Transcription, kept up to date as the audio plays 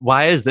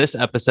Why is this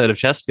episode of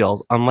Chess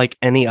Feels unlike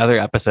any other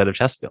episode of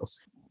Chess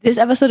Feels? This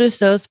episode is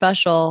so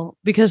special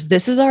because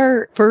this is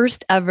our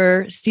first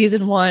ever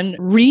season 1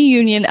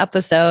 reunion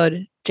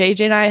episode.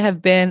 JJ and I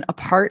have been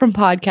apart from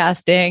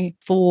podcasting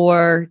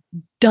for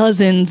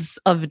dozens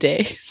of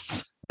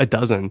days. A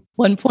dozen.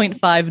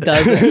 1.5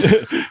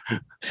 dozen.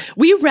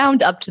 We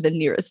round up to the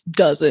nearest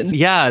dozen.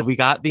 Yeah, we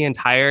got the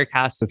entire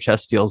cast of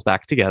Chess Feels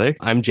back together.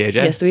 I'm JJ.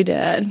 Yes, we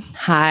did.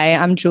 Hi,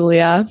 I'm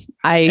Julia.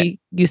 I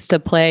used to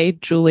play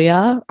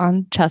Julia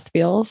on Chess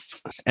Feels.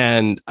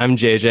 And I'm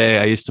JJ.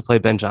 I used to play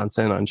Ben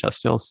Johnson on Chess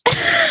Feels.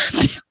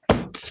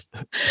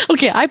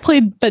 Okay, I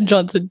played Ben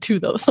Johnson too,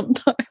 though,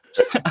 sometimes.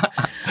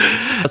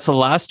 So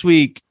last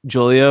week,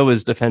 Julia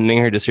was defending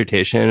her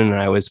dissertation and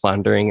I was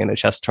floundering in a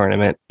chess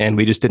tournament and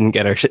we just didn't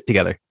get our shit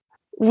together.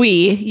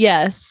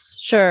 Yes,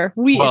 sure.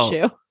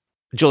 Issue.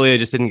 Julia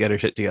just didn't get her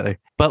shit together.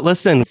 But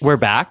listen, we're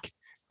back.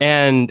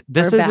 And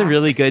this is a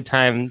really good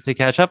time to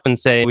catch up and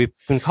say we've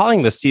been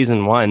calling this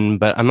season 1,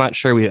 but I'm not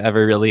sure we've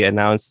ever really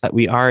announced that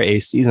we are a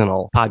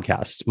seasonal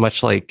podcast,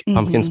 much like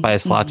pumpkin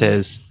spice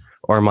lattes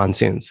or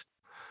monsoons.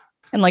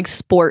 And like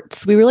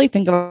sports, we really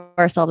think of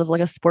ourselves as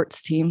like a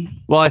sports team.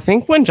 Well, I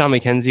think when John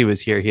McKenzie was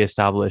here, he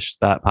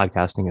established that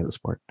podcasting is a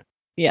sport.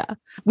 Yeah.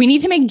 We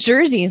need to make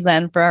jerseys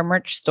then for our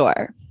merch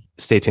store.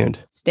 Stay tuned.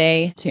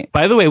 Stay tuned.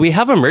 By the way, we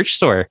have a merch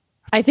store.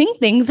 I think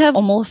things have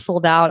almost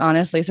sold out,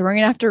 honestly. So we're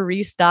going to have to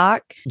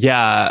restock.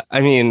 Yeah.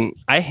 I mean,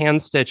 I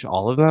hand stitch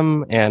all of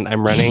them and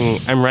I'm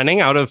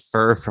running out of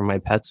fur for my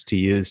pets to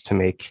use to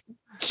make.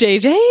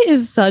 JJ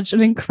is such an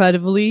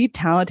incredibly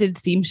talented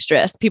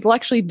seamstress. People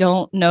actually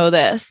don't know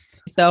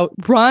this. So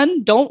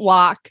run, don't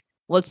walk.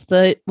 What's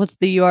the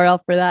URL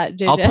for that,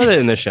 JJ? I'll put it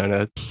in the show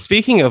notes.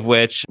 Speaking of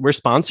which, we're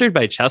sponsored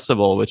by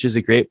Chessable, which is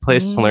a great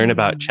place to learn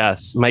about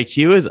chess. My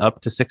queue is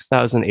up to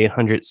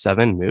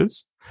 6,807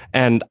 moves,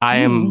 and I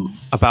am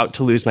about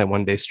to lose my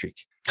one-day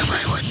streak.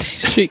 My one-day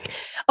streak.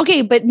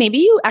 Okay, but maybe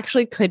you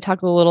actually could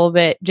talk a little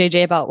bit,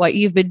 JJ, about what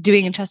you've been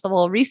doing in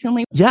Chessable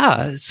recently.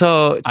 Yeah,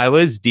 so I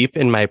was deep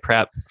in my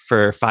prep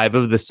for 5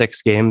 of the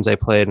 6 games I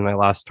played in my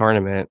last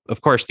tournament.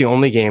 Of course, the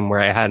only game where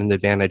I had an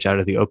advantage out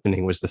of the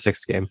opening was the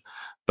 6th game.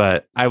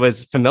 But I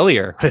was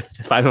familiar with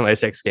 5 of my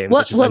 6 games.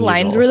 What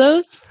lines were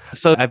those?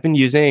 So I've been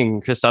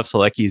using Krzysztof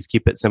Sielecki's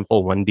Keep It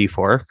Simple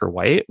 1d4 for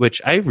white,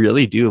 which I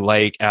really do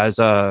like as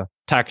a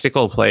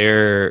tactical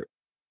player.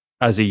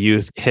 As a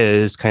youth,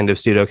 his kind of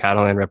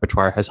pseudo-Catalan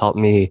repertoire has helped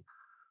me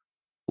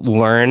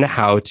learn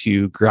how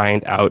to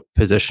grind out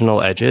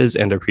positional edges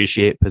and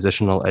appreciate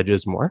positional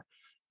edges more.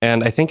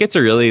 And I think it's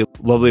a really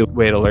lovely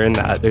way to learn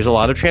that. There's a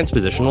lot of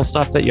transpositional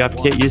stuff that you have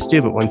to get used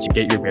to, but once you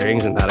get your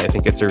bearings in that, I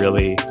think it's a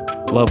really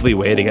lovely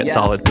way to get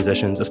solid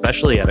positions,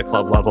 especially at a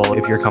club level.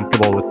 If you're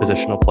comfortable with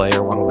positional play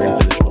or want to learn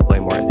positional play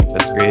more, I think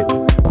that's great.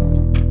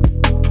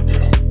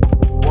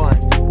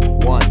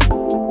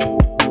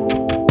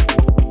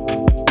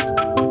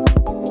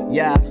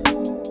 Yeah.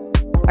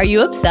 Are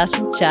you obsessed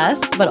with chess,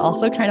 but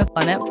also kind of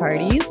fun at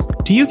parties?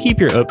 Do you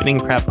keep your opening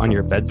prep on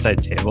your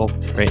bedside table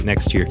right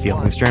next to your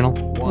feelings journal?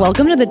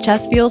 Welcome to the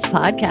Chess Feels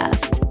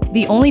podcast,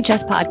 the only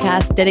chess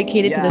podcast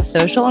dedicated to the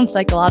social and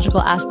psychological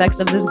aspects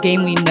of this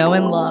game we know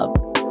and love.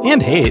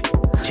 And hate.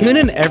 Tune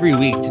in every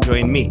week to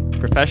join me,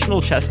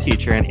 professional chess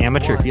teacher and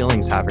amateur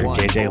feelings haver,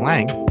 JJ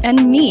Lang.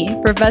 And me,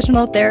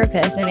 professional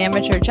therapist and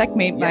amateur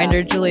checkmate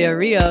finder, Julia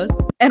Rios.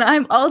 And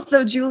I'm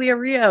also Julia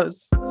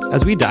Rios.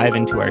 As we dive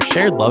into our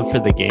shared love for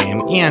the game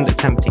and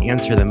attempt to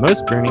answer the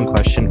most burning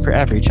question for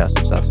every chess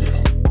obsessive.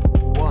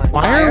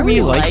 Why are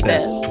we like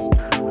this?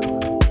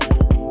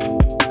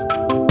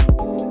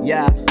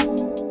 Yeah.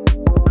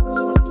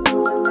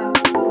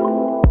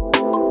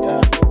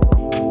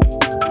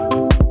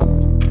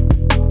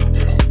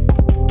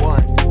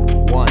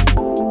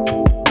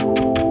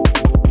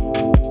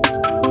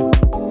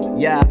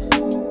 Yeah.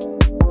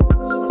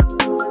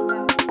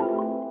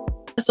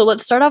 So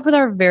let's start off with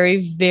our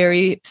very,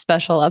 very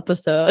special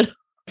episode.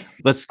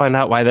 Let's find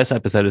out why this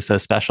episode is so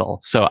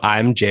special. So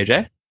I'm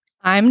JJ.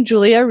 I'm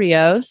Julia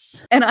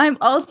Rios. And I'm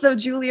also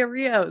Julia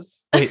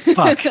Rios. Wait,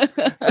 fuck.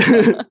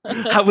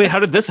 How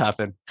did this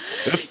happen?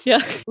 Oops. Yeah,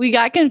 we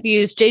got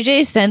confused.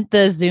 JJ sent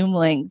the Zoom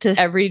link to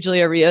every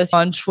Julia Rios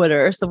on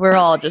Twitter. So we're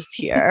all just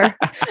here.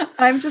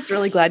 I'm just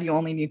really glad you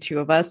only knew 2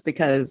 of us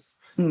because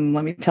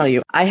let me tell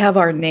you, I have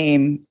our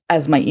name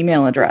as my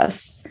email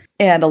address.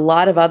 And a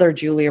lot of other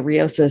Julia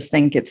Rioses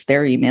think it's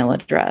their email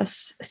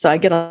address. So I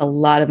get a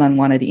lot of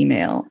unwanted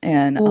email.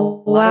 And a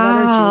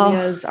lot of other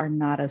Julias are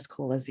not as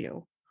cool as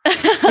you.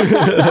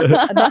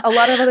 A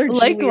lot of other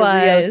Julia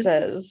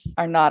Rioses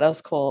are not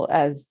as cool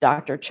as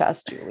Dr.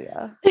 Chess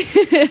Julia.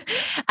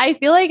 I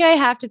feel like I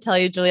have to tell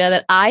you, Julia,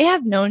 that I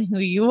have known who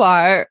you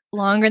are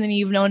longer than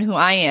you've known who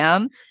I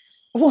am.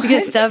 What?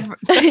 Because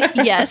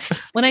yes,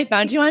 when I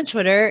found you on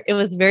Twitter, it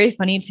was very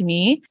funny to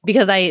me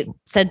because I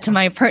said to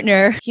my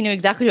partner, he knew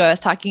exactly what I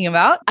was talking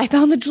about. I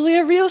found the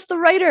Julia Rios, the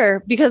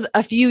writer, because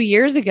a few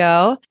years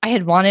ago, I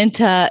had wanted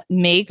to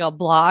make a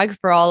blog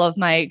for all of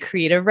my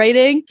creative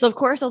writing. So of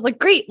course I was like,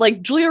 great,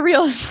 like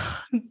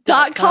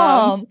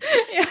juliarios.com.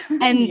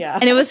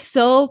 And it was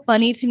so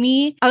funny to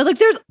me. I was like,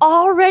 there's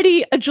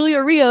already a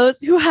Julia Rios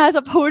who has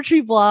a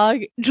poetry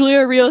blog,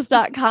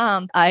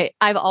 juliarios.com.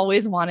 I've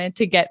always wanted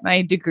to get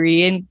my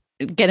degree and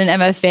get an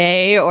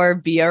MFA or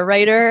be a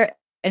writer.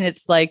 And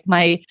it's like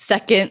my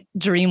second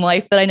dream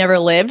life that I never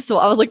lived. So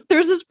I was like,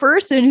 there's this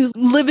person who's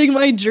living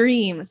my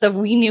dream. So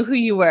we knew who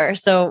you were.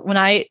 So when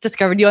I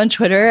discovered you on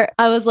Twitter,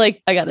 I was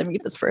like, I got to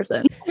meet this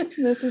person.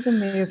 This is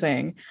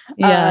amazing.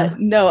 Yeah.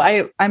 No,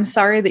 I'm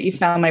sorry that you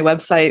found my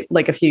website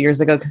like a few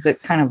years ago because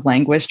it kind of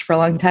languished for a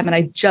long time. And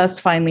I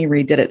just finally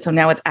redid it. So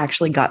now it's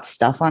actually got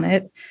stuff on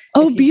it.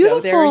 Oh, if you beautiful.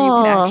 go there, you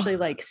can actually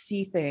like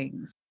see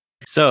things.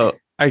 So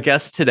our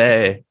guest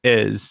today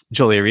is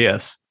Julia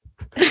Rios.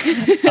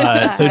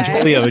 So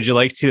Julia, would you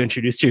like to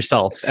introduce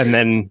yourself? And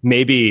then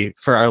maybe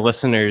for our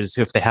listeners,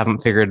 if they haven't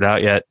figured it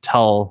out yet,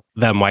 tell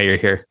them why you're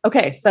here.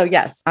 Okay. So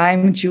yes,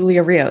 I'm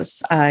Julia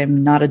Rios.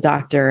 I'm not a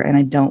doctor and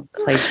I don't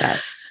play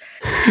chess.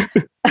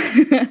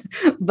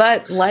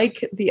 But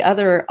like the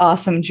other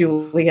awesome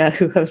Julia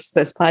who hosts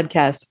this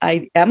podcast,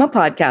 I am a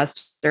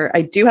podcaster.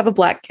 I do have a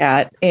black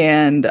cat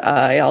and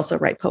I also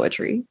write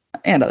poetry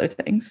and other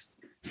things.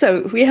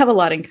 So we have a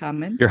lot in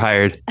common. You're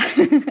hired.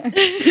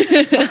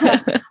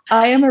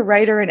 I am a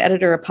writer, an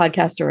editor, a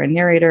podcaster, a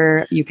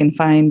narrator. You can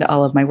find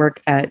all of my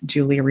work at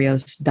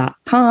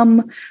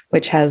juliarios.com,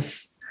 which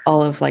has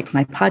all of like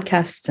my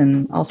podcasts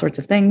and all sorts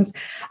of things.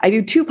 I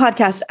do 2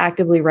 podcasts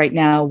actively right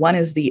now. One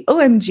is the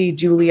OMG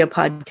Julia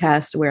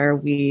podcast, where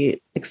we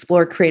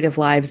explore creative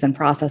lives and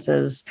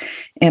processes.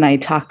 And I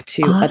talk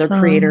to other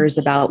creators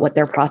about what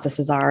their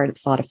processes are.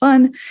 It's a lot of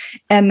fun.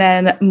 And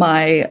then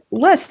my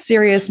less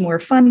serious, more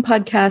fun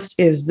podcast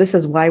is This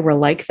Is Why We're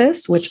Like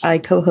This, which I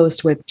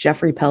co-host with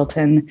Jeffrey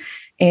Pelton.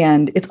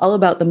 And it's all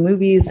about the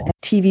movies and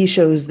TV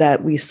shows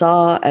that we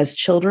saw as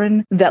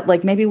children that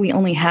like maybe we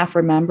only half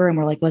remember. And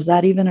we're like, was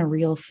that even a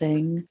real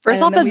thing?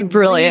 First off, that's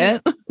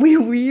brilliant. We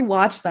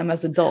rewatch them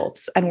as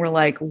adults and we're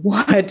like,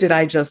 what did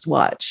I just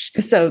watch?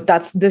 So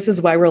This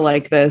Is Why We're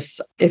Like This.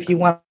 If you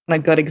want a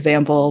good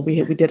example,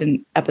 we did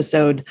an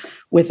episode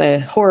with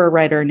a horror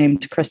writer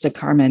named Krista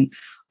Carmen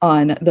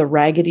on the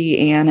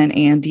Raggedy Ann and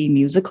Andy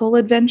musical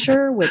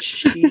adventure, which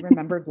she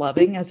remembered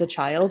loving as a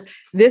child.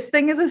 This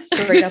thing is a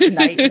straight up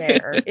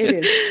nightmare. It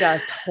is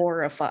just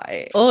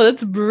horrifying. Oh,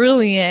 that's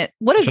brilliant.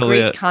 What a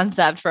Julia, great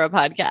concept for a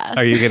podcast.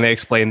 Are you going to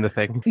explain the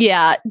thing?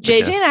 Yeah.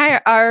 JJ and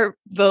I are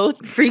both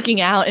freaking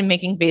out and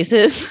making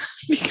faces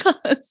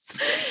because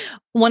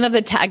one of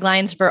the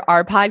taglines for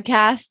our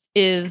podcast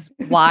is,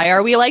 why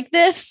are we like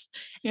this?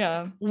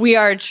 Yeah. We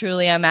are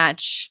truly a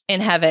match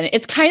in heaven.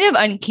 It's kind of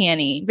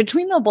uncanny.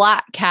 Between the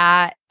black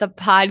cat, the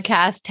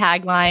podcast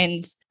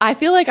taglines, I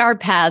feel like our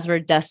paths were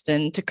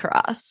destined to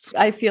cross.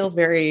 I feel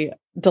very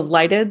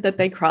delighted that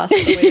they crossed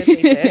the way that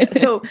they did.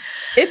 So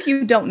if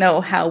you don't know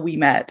how we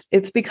met,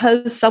 it's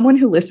because someone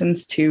who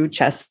listens to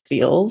Chess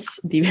Feels,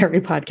 the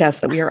very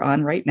podcast that we are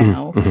on right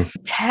now,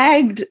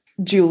 tagged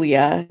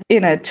Julia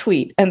in a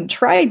tweet and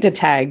tried to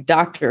tag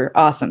Dr.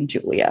 Awesome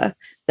Julia,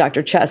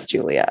 Dr. Chess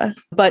Julia,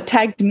 but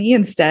tagged me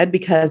instead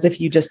because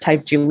if you just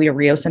type Julia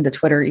Rios into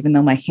Twitter, even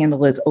though my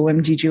handle is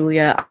OMG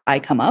Julia, I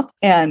come up.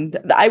 And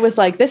I was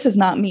like, this is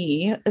not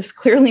me. It's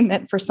clearly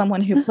meant for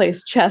someone who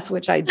plays chess,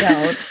 which I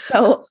don't.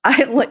 So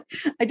I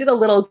did a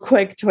little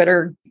quick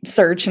Twitter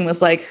search and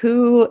was like,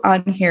 who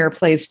on here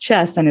plays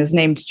chess and is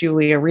named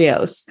Julia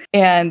Rios?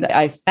 And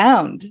I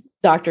found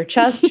Dr.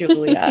 Chess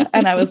Julia.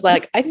 And I was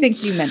like, I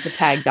think you meant to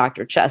tag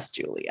Dr. Chess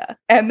Julia.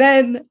 And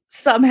then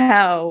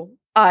somehow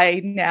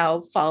I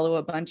now follow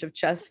a bunch of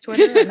chess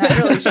Twitter. I'm not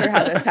really sure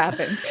how this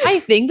happened. I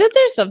think that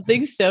there's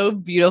something so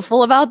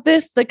beautiful about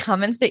this. The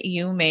comments that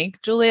you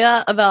make,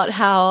 Julia, about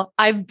how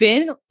I've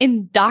been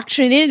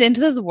indoctrinated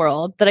into this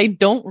world that I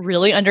don't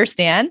really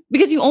understand,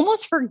 because you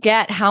almost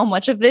forget how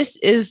much of this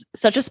is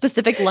such a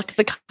specific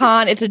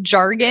lexicon. It's a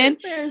jargon.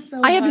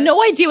 I have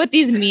no idea what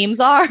these memes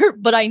are,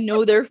 but I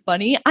know they're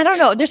funny. I don't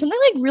know. There's something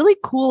like really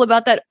cool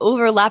about that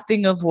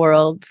overlapping of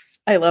worlds.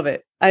 I love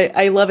it.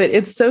 I love it.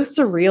 It's so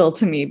surreal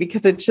to me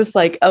because it's just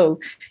like, oh,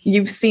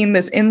 you've seen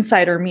this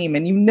insider meme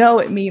and you know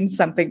it means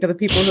something to the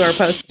people who are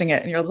posting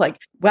it. And you're like,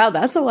 wow,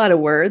 that's a lot of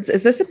words.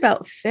 Is this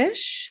about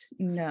fish?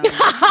 No.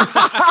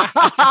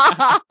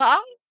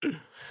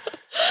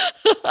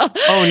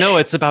 Oh, no,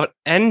 it's about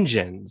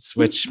engines,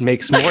 which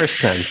makes more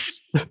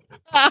sense.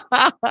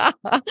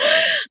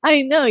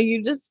 I know.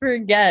 You just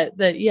forget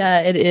that.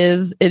 Yeah, it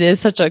is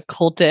such a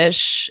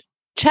cultish.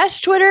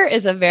 Chess Twitter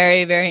is a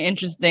very, very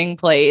interesting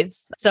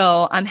place.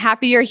 So I'm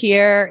happy you're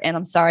here and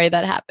I'm sorry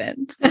that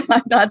happened.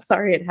 I'm not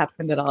sorry it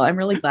happened at all. I'm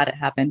really glad it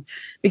happened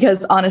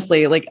because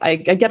honestly, like I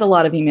get a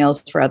lot of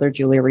emails for other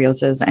Julia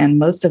Rioses and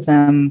most of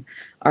them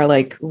are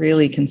like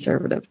really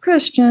conservative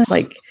Christian.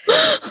 Like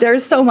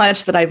there's so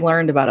much that I've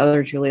learned about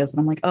other Julias and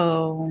I'm like,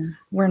 oh,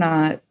 we're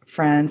not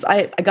friends.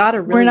 I got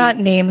a really... We're not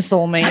name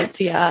soulmates.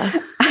 Yeah.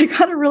 I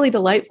got a really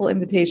delightful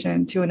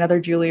invitation to another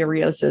Julia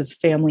Rios's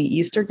family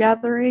Easter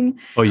gathering.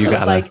 Oh, you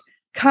got like,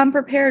 come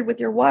prepared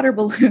with your water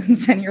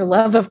balloons and your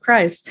love of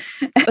Christ.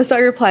 So I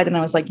replied and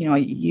I was like,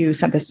 you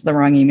sent this to the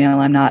wrong email.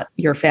 I'm not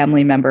your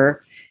family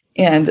member.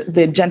 And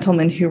the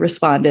gentleman who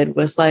responded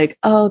was like,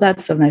 oh,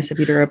 that's so nice of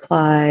you to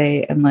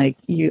reply. And like,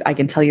 I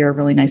can tell you're a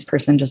really nice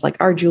person, just like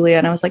our Julia.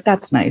 And I was like,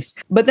 that's nice.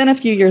 But then a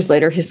few years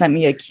later, he sent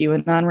me a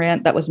QAnon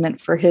rant that was meant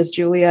for his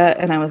Julia.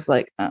 And I was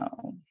like,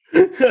 oh,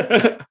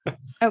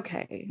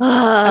 okay.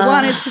 I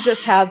wanted to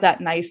just have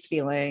that nice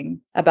feeling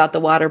about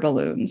the water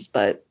balloons,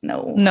 but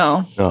no.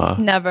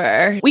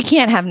 Never. We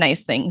can't have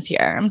nice things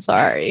here. I'm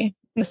sorry.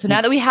 So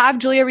now that we have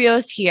Julia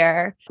Rios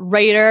here,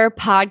 writer,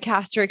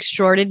 podcaster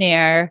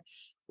extraordinaire,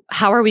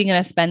 how are we going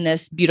to spend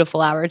this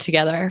beautiful hour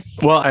together?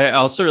 Well, I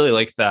also really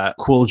like that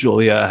Cool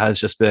Julia has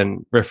just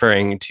been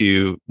referring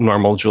to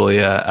normal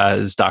Julia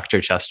as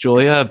Dr. Chess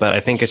Julia, but I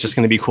think it's just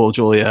going to be Cool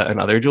Julia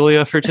and other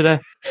Julia for today,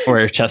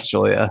 or Chess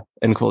Julia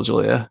and Cool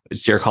Julia.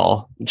 It's your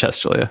call, Chess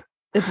Julia.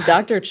 It's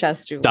Dr.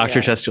 Chess Julia.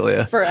 Dr. Chess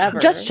Julia. Forever.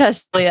 Just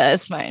Chess Julia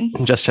is fine.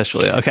 Just Chess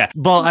Julia. Okay.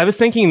 Well, I was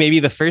thinking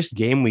maybe the first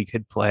game we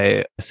could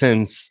play,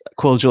 since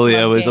Cool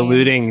Julia was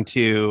alluding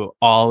to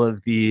all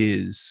of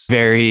these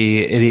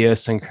very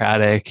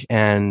idiosyncratic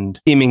and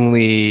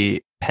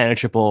seemingly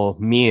penetrable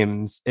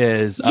memes,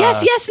 is...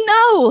 yes,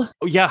 no.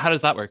 Yeah, how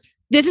does that work?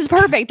 This is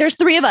perfect. There's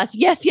 3 of us.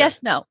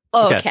 Yes, no.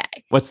 Okay.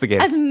 What's the game?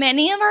 As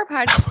many of our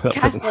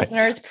podcast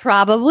listeners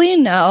probably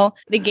know,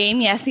 the game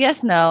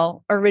Yes,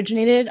 No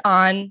originated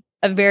on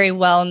a very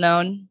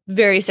well-known,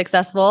 very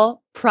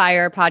successful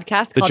prior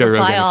podcast called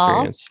Reply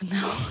All.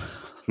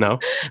 No.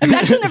 I've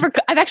actually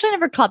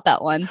never caught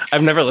that one.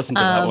 I've never listened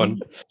to that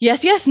one.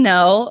 Yes,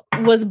 No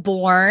was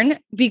born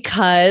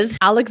because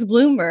Alex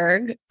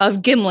Bloomberg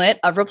of Gimlet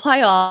of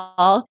Reply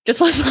All just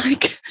was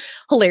like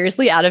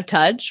hilariously out of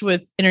touch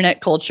with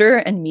internet culture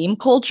and meme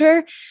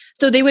culture.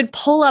 So they would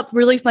pull up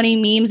really funny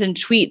memes and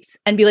tweets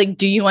and be like,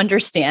 do you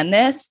understand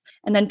this?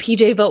 And then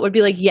PJ Vogt would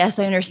be like, yes,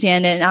 I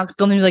understand it. And Alex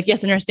Goldman would be like,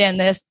 yes, I understand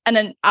this. And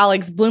then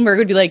Alex Bloomberg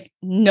would be like,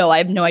 no, I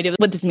have no idea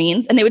what this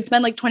means. And they would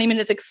spend like 20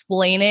 minutes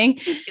explaining.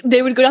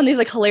 They would go down these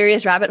like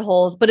hilarious rabbit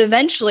holes, but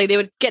eventually they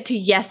would get to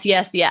yes.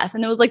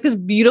 And it was like this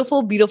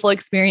beautiful, beautiful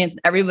experience.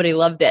 And everybody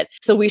loved it.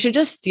 So we should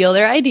just steal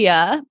their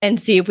idea and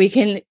see if we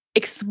can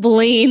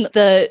explain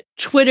the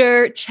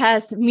Twitter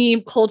chess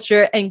meme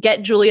culture and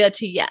get Julia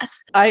to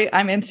yes.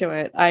 I'm into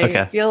it.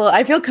 I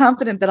feel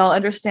confident that I'll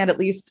understand at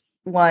least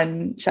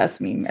one chess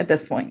meme at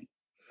this point.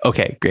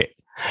 Okay, great.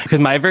 Because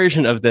my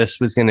version of this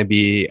was going to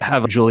be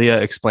have Julia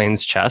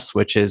explains chess,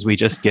 which is we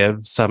just give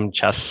some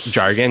chess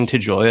jargon to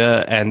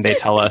Julia and they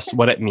tell us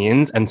what it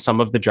means. And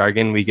some of the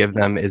jargon we give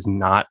them is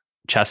not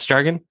chess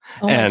jargon.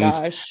 Oh my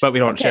gosh. But we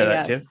don't share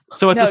that too.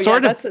 So it's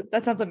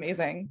that sounds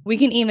amazing. We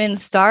can even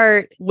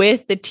start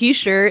with the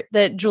t-shirt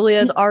that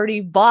Julia's already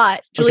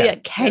bought. Julia,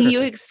 can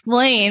you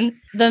explain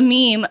the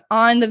meme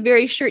on the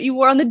very shirt you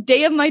wore on the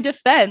day of my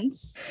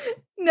defense?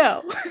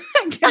 No,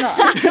 I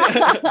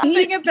cannot.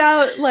 Think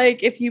about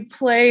like if you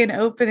play an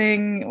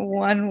opening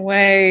one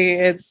way,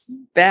 it's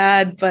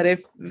bad, but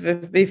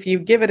if you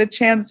give it a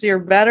chance, you're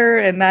better,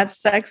 and that's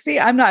sexy.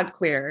 I'm not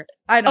clear.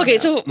 I don't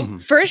know. So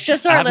first,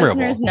 just so our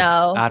listeners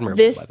know,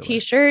 this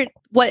t-shirt,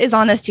 what is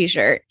on this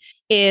t-shirt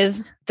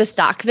is the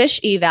Stockfish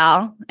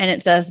eval, and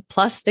it says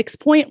plus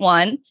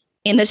 6.1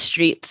 in the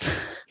streets.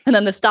 And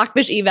then the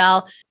Stockfish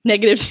eval,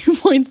 negative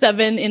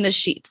 2.7 in the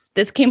sheets.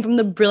 This came from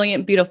the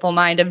brilliant, beautiful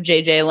mind of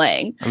JJ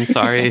Lang. I'm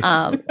sorry.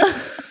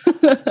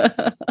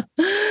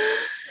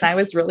 I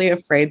was really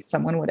afraid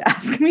someone would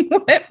ask me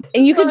what.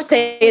 And you could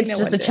say it's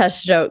just a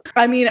chess joke.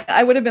 I mean,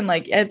 I would have been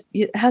like, it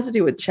has to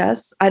do with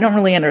chess. I don't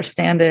really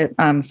understand it.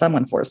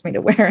 Someone forced me to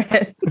wear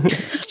it.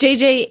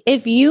 JJ,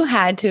 if you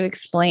had to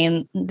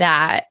explain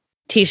that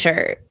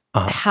t-shirt,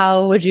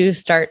 how would you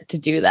start to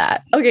do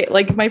that? Okay,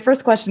 like my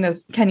first question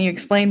is, can you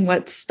explain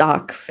what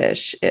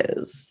Stockfish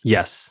is?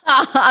 Yes.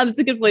 That's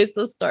a good place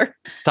to start.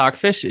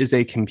 Stockfish is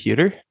a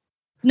computer?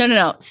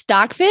 No.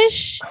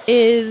 Stockfish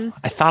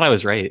is... I thought I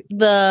was right.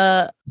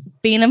 The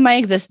being of my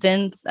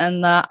existence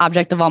and the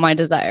object of all my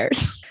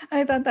desires.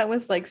 I thought that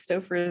was like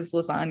Stouffer's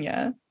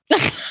lasagna.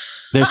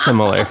 They're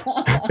similar.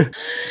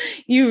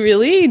 You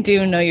really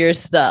do know your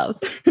stuff.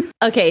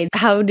 Okay,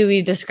 how do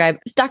we describe?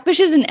 Stockfish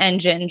is an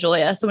engine,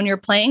 Julia. So when you're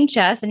playing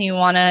chess and you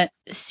want to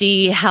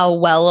see how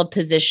well a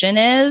position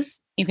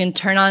is, you can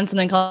turn on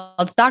something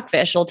called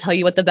Stockfish. It'll tell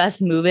you what the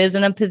best move is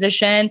in a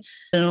position,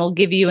 and it'll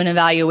give you an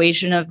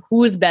evaluation of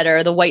who's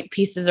better, the white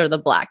pieces or the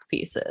black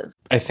pieces.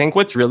 I think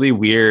what's really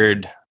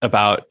weird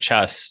about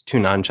chess to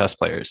non-chess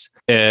players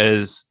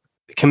is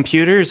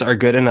computers are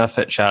good enough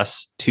at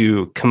chess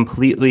to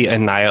completely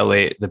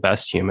annihilate the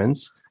best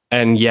humans.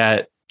 And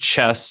yet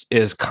chess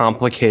is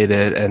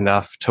complicated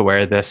enough to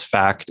where this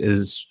fact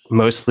is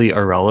mostly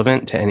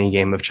irrelevant to any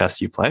game of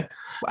chess you play.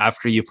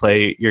 After you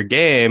play your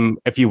game,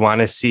 if you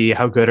want to see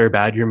how good or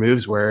bad your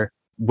moves were,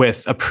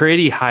 with a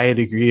pretty high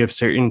degree of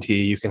certainty,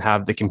 you can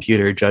have the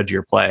computer judge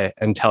your play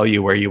and tell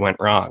you where you went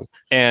wrong.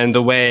 And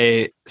the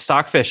way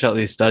Stockfish at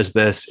least does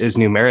this is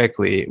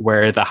numerically,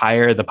 where the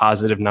higher the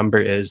positive number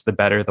is, the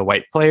better the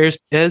white players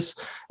is.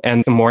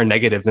 And the more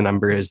negative the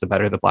number is, the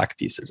better the black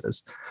pieces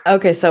is.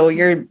 Okay, so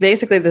you're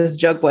basically, this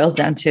joke boils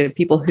down to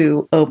people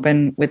who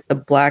open with the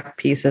black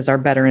pieces are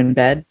better in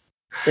bed.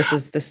 This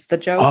is the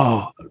joke?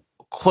 Oh,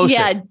 closer.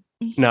 Yeah.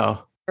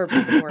 No. Or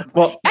people who are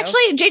Well, no?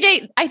 Actually,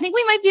 JJ, I think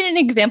we might be an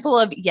example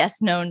of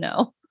yes, no,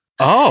 no.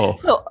 Oh.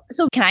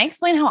 So can I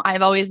explain how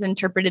I've always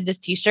interpreted this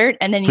t-shirt?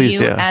 And then Please you,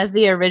 do. as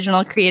the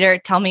original creator,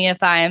 tell me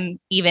if I'm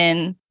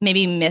even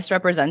maybe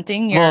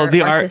misrepresenting your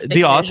artistic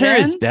the author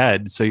vision. is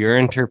dead, so your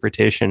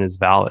interpretation is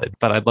valid.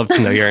 But I'd love to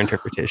know your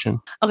interpretation.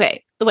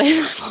 Okay. The way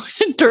I've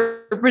always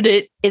interpreted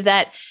it is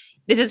that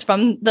this is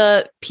from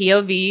the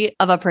POV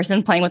of a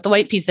person playing with the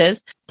white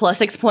pieces, plus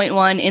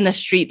 6.1 in the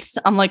streets.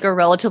 I'm like a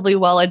relatively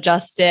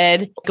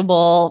well-adjusted,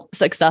 likable,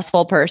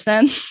 successful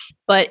person.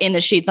 But in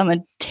the sheets, I'm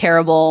a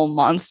terrible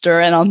monster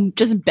and I'm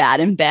just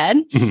bad in bed.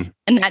 Mm-hmm.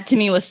 And that to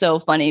me was so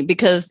funny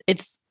because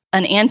it's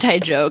an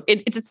anti-joke.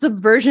 It's a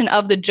version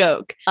of the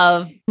joke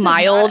of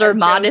mild or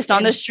modest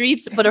on the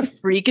streets, but a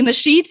freak in the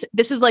sheets.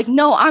 This is like,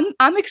 no,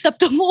 I'm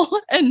acceptable.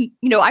 And,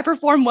 I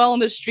perform well in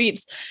the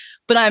streets,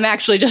 but I'm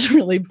actually just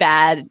really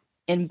bad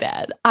in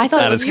bed. I thought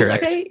that is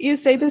correct. You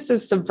say this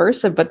is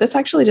subversive, but this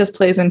actually just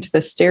plays into the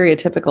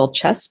stereotypical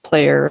chess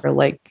player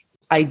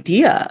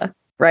idea,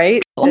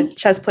 right? The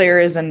chess player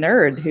is a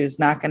nerd who's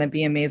not going to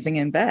be amazing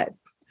in bed.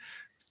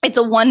 It's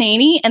a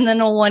 180 and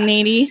then a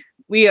 180.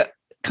 We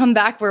come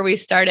back where we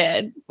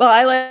started. Well,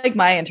 I like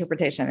my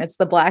interpretation. It's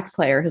the black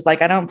player who's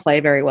like, I don't play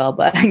very well,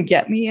 but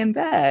get me in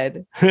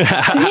bed.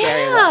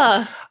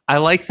 Yeah. I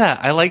like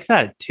that. I like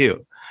that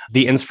too.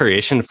 The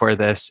inspiration for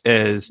this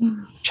is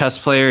chess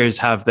players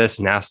have this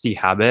nasty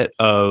habit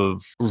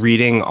of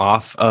reading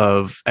off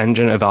of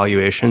engine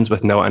evaluations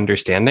with no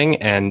understanding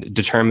and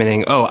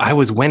determining, oh, I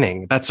was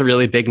winning. That's a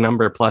really big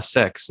number,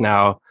 +6.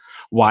 Now,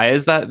 why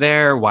is that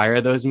there? Why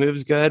are those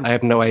moves good? I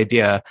have no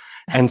idea.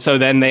 And so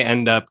then they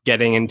end up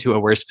getting into a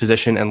worse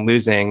position and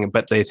losing,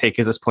 but they take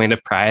as this point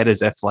of pride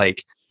as if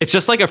like, it's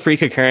just like a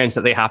freak occurrence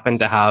that they happen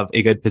to have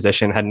a good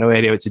position, had no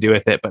idea what to do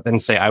with it, but then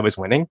say I was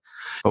winning.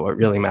 But what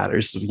really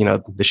matters,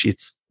 the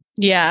sheets.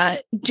 Yeah.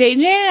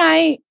 JJ and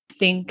I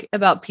think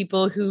about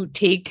people who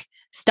take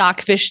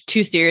Stockfish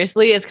too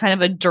seriously as kind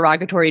of a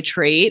derogatory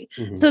trait.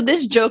 Mm-hmm. So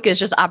this joke is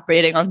just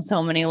operating on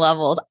so many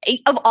levels.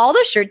 Of all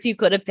the shirts you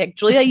could have picked,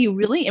 Julia, you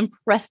really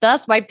impressed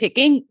us by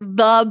picking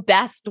the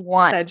best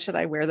one. I said, should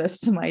I wear this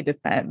to my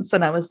defense?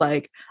 And I was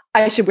like,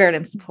 I should wear it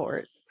in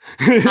support.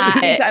 I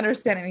don't need to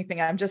understand anything.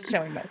 I'm just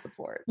showing my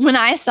support. When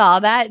I saw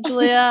that,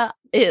 Julia,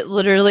 it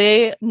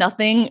literally,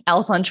 nothing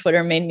else on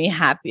Twitter made me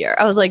happier.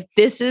 I was like,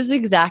 this is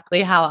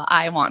exactly how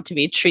I want to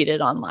be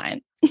treated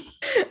online.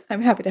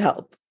 I'm happy to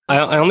help.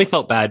 I only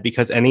felt bad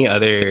because any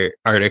other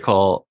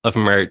article of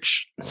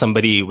merch,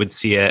 somebody would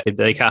see it, it'd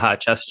be like, haha,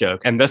 chess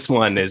joke. And this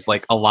one is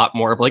like a lot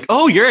more of like,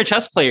 oh, you're a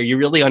chess player. You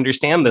really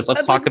understand this.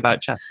 Let's talk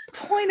about chess.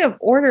 Point of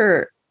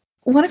order.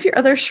 One of your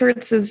other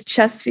shirts is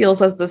chess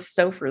feels as the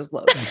Stouffer's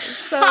logo.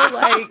 So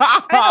like,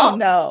 I don't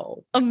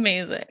know.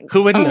 Amazing.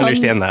 Who wouldn't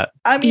understand that?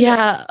 I mean,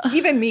 yeah.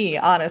 Even me,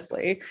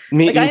 honestly.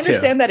 Me I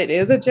understand too. that it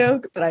is a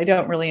joke, but I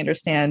don't really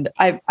understand.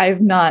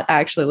 I've not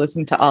actually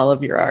listened to all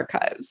of your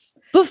archives.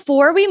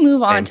 Before we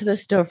move on to the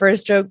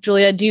Stouffer's joke,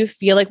 Julia, do you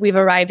feel like we've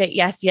arrived at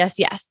yes, yes,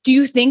 yes? Do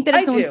you think that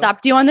if someone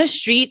stopped you on the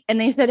street and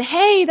they said,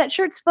 hey, that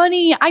shirt's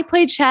funny, I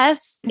play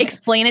chess,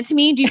 explain it to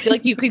me? Do you feel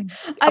like you could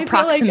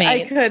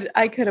approximate? Feel like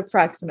I could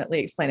approximately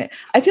explain it.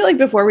 I feel like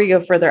before we go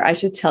further, I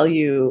should tell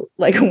you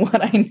like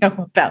what I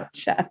know about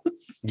chess.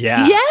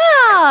 Yeah.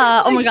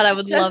 Yeah. Oh my God, I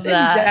would love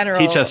that. In general,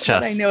 teach us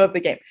chess. What I know of the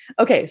game.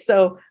 Okay,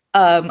 so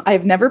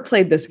I've never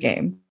played this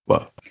game.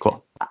 Whoa,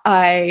 cool.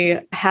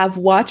 I have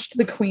watched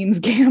the Queen's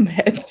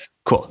Gambit.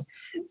 Cool.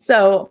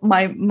 So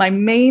my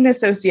main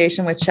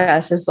association with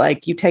chess is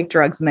like you take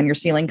drugs and then your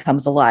ceiling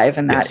comes alive.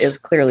 And that is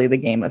clearly the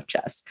game of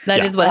chess.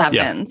 That is what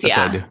happens. That's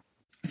what I do.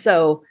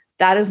 So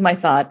that is my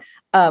thought.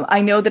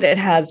 I know that it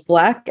has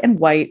black and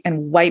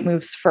white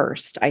moves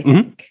first, I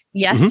think.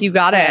 Yes, you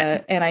got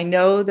it. And I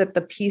know that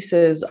the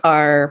pieces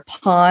are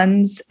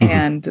pawns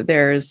and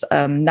there's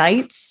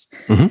knights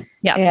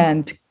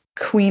and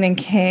queen and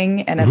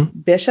king and a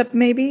bishop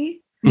maybe.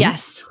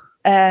 Yes.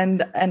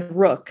 And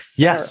rooks.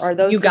 Yes. Are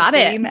those you got the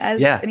same it.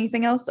 as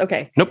anything else?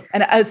 Okay. Nope.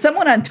 And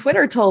someone on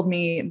Twitter told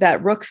me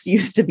that rooks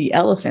used to be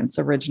elephants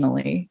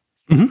originally.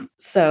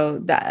 So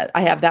that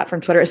I have that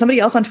from Twitter. Somebody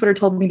else on Twitter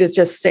told me to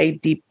just say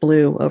deep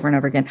blue over and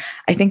over again.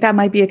 I think that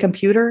might be a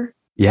computer.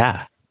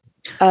 Yeah.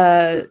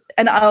 And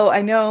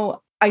I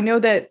know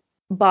that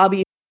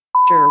Bobby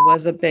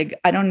was a big,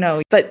 I don't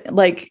know, but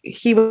like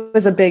he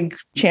was a big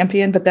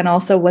champion, but then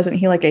also wasn't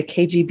he like a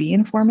KGB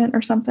informant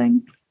or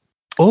something?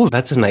 Oh,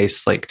 that's a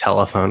nice like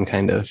telephone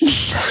kind of.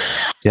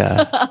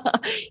 Yeah.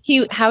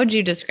 How would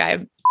you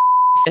describe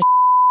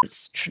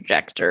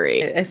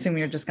trajectory? I assume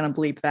you're just going to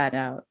bleep that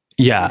out.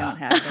 Yeah. Don't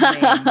have the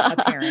name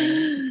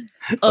appearing.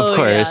 Oh, Of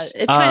course.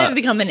 yeah. It's kind of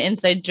become an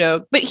inside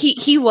joke. But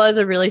he was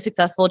a really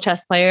successful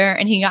chess player,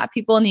 and he got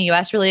people in the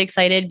US really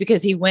excited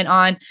because he went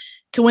on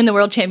to win the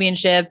world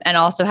championship and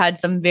also had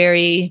some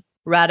very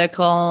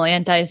radical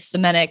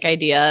anti-Semitic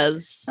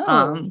ideas.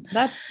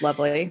 That's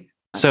lovely.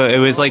 So it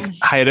was like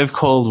height of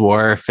Cold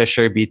War.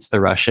 Fischer beats the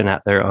Russian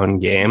at their own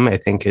game, I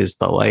think is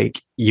the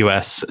like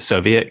US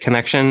Soviet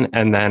connection,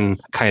 and then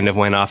kind of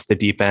went off the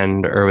deep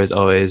end, or was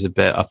always a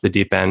bit up the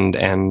deep end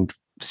and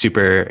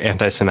super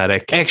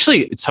anti-Semitic.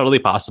 Actually, it's totally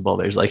possible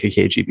there's like a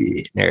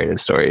KGB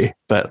narrative story,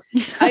 but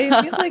I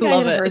feel like I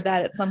Love had it. heard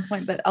that at some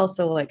point, but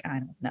also like, I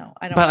don't know.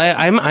 I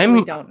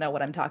I'm don't know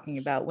what I'm talking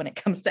about when it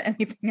comes to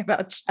anything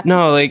about chess.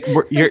 no, like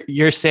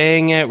you're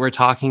saying it, we're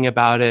talking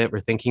about it,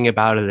 we're thinking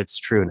about it. It's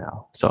true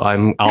now. So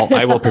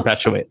I will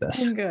perpetuate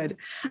this. Good.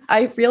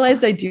 I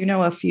realized I do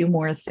know a few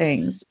more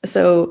things.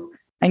 So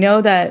I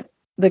know that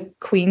the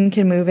queen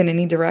can move in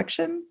any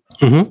direction.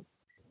 Mm-hmm.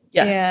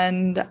 Yes.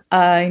 And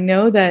I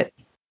know that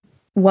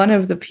one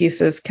of the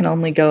pieces can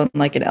only go in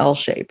like an L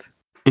shape.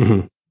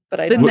 Mm-hmm.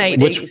 But I The don't know knight.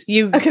 which piece.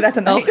 Okay, that's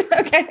a knight.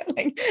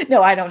 Okay.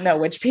 No, I don't know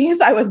which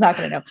piece. I was not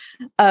going to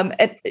know.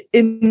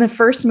 In the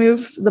first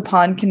move, the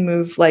pawn can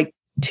move like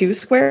 2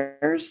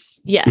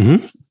 squares. Yes.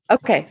 Mm-hmm.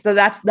 Okay, so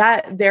that's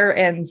that. There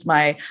ends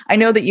my. I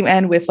know that you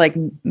end with like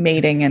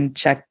mating and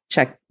check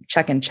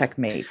and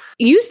checkmate.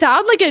 You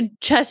sound like a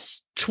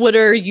chess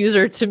Twitter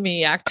user to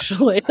me,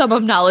 actually. Some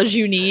of knowledge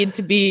you need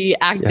to be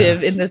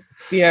active in this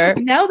sphere.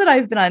 Now that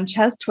I've been on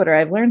chess Twitter,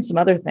 I've learned some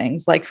other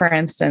things. Like, for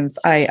instance,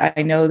 I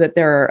know that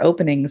there are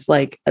openings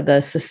like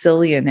the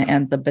Sicilian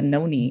and the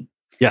Benoni.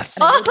 Yes.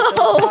 And I know that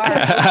those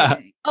are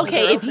openings.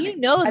 Okay, Those are if you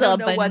openings. know I the don't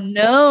know what-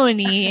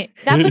 Benoni,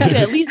 that puts you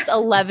at least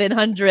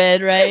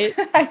 1100, right?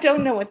 I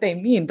don't know what they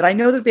mean, but I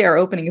know that they are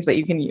openings that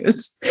you can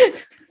use.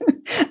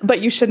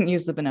 But you shouldn't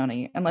use the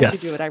Benoni unless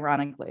Yes. you do it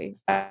ironically.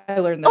 I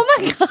learned this. Oh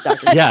my from God.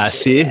 Dr. Yeah, Seuss.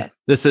 see,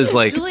 this is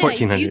like Julia,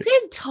 1400. you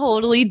could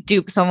totally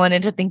dupe someone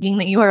into thinking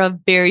that you are a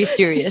very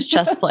serious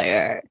chess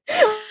player.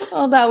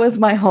 Well, that was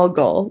my whole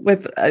goal.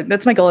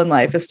 That's my goal in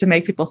life, is to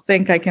make people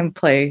think I can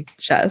play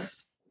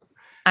chess.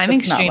 I'm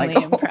That's not my extremely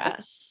goal.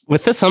 impressed.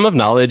 With the sum of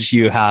knowledge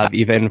you have,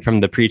 even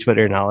from the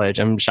pre-Twitter knowledge,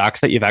 I'm shocked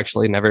that you've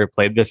actually never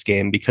played this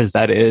game, because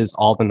that is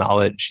all the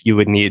knowledge you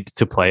would need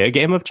to play a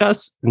game of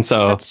chess. And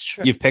so That's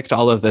true. you've picked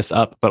all of this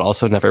up, but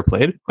also never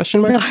played?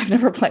 Question No, mark. I've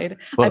never played.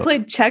 Whoa. I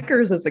played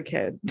checkers as a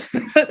kid.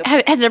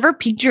 Has it ever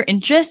piqued your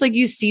interest? Like,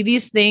 you see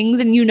these things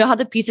and you know how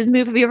the pieces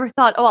move. Have you ever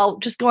thought, oh, I'll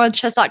just go on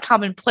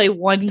chess.com and play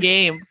one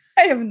game?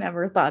 I have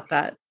never thought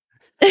that.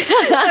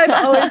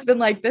 I've always been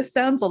like, this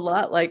sounds a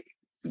lot like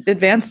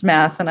advanced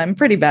math, and I'm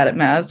pretty bad at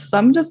math, so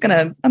I'm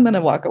gonna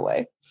walk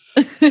away.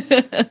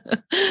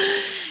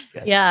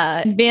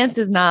 Yeah, advanced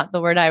is not the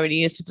word I would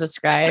use to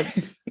describe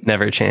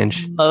Never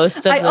change.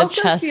 most of I the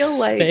also chess feel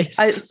like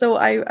space.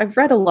 I've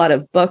read a lot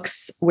of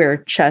books where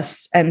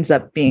chess ends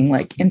up being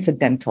like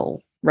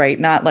incidental, right?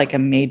 Not like a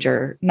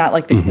major, not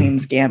like the Mhm.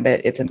 Queen's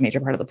Gambit. It's a major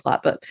part of the plot,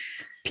 but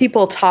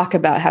people talk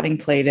about having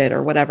played it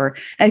or whatever.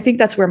 And I think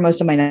that's where most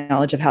of my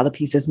knowledge of how the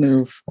pieces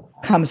move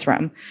comes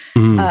from.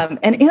 Mm.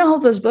 And in all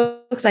of those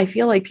books, I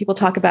feel like people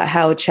talk about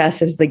how chess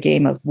is the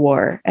game of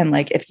war, and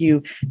like if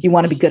you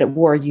want to be good at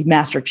war, you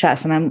master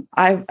chess. And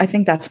I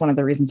think that's one of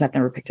the reasons I've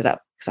never picked it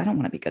up, because I don't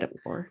want to be good at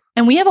war.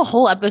 And we have a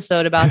whole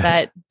episode about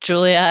that,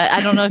 Julia.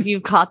 I don't know if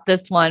you caught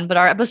this one, but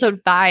our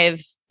episode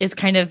 5 is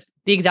kind of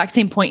the exact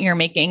same point you're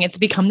making. It's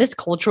become this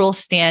cultural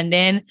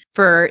stand-in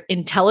for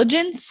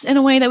intelligence in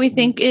a way that we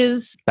think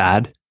is,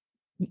 Bad.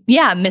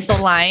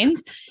 misaligned,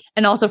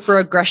 and also for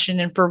aggression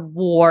and for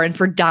war and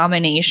for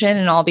domination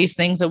and all these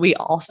things that we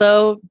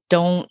also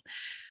don't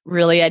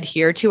really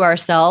adhere to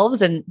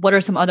ourselves. And what are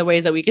some other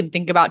ways that we can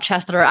think about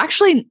chess that are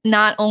actually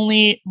not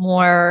only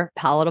more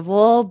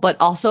palatable, but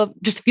also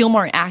just feel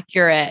more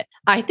accurate?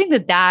 I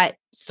think that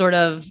sort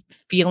of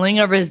feeling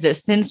of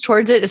resistance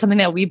towards it is something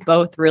that we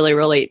both really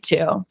relate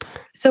to.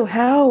 So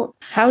how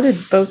did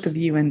both of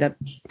you end up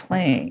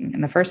playing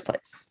in the first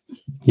place?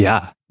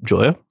 Yeah.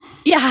 Julia?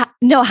 Yeah.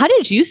 No, how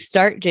did you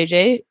start,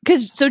 JJ?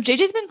 Because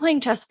JJ's been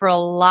playing chess for a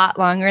lot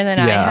longer than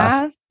I Yeah.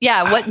 have.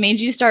 Yeah. What made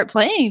you start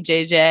playing,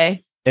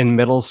 JJ? In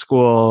middle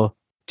school,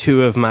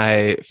 2 of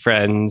my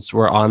friends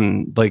were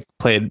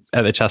played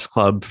at the chess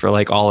club for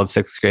like all of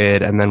 6th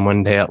grade. And then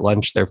one day at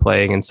lunch, they're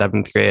playing in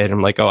 7th grade.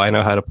 I'm like, oh, I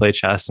know how to play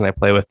chess. And I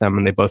play with them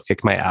and they both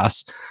kick my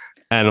ass.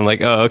 And I'm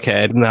like, oh,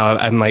 okay. Now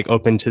I'm like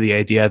open to the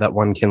idea that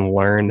one can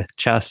learn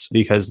chess,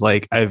 because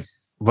like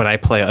when I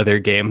play other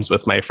games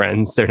with my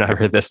friends, they're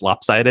never this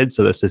lopsided.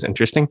 So this is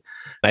interesting.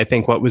 I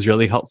think what was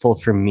really helpful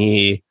for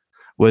me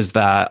was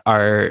that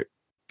our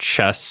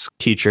chess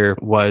teacher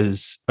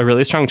was a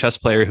really strong chess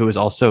player who was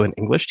also an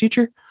English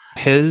teacher.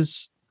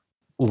 His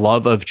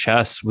love of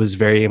chess was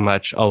very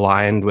much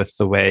aligned with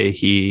the way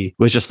he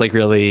was just like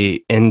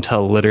really into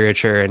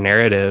literature and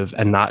narrative,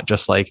 and not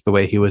just like the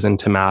way he was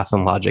into math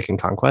and logic and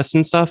conquest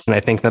and stuff. And I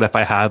think that if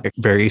I had a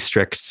very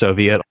strict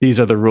Soviet, these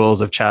are the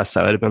rules of chess,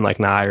 I would have been like,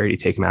 nah, I already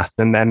take math.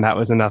 And then that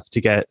was enough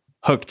to get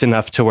hooked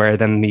enough to where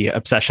then the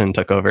obsession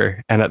took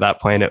over. And at that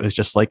point, it was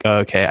just like, oh,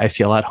 okay, I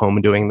feel at home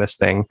doing this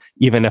thing,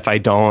 even if I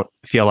don't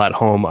feel at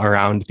home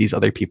around these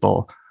other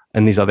people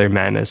and these other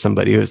men, as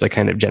somebody who's like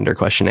kind of gender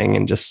questioning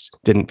and just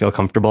didn't feel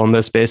comfortable in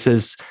those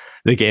spaces.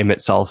 The game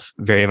itself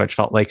very much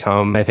felt like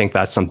home. I think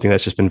that's something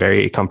that's just been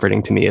very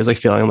comforting to me, is like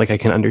feeling like I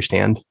can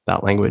understand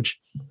that language.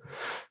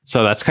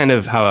 So that's kind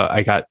of how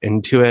I got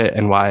into it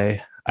and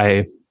why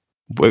I,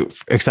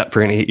 except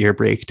for an 8-year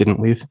break, didn't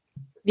leave.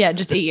 Yeah,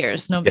 just 8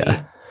 years. No biggie.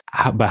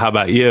 Yeah. But how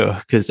about you?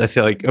 Because I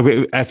feel like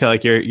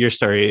your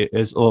story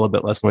is a little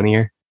bit less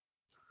linear.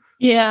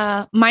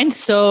 Yeah, mine's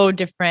so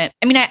different.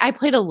 I mean, I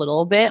played a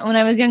little bit when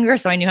I was younger,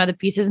 so I knew how the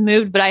pieces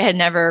moved, but I had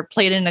never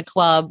played in a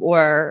club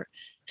or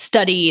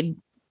studied.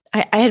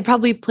 I had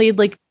probably played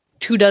like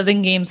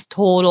 24 games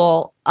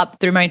total up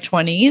through my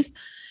 20s.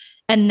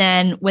 And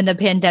then when the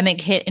pandemic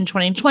hit in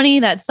 2020,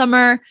 that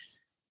summer,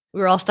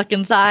 we were all stuck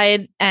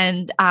inside.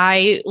 And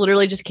I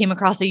literally just came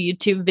across a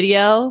YouTube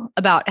video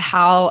about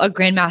how a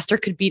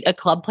grandmaster could beat a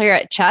club player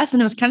at chess.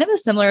 And it was kind of a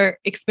similar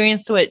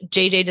experience to what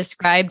JJ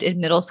described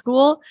in middle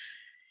school.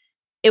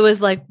 It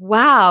was like,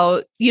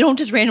 wow, you don't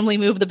just randomly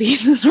move the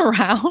pieces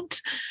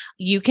around.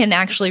 You can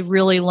actually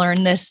really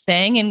learn this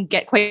thing and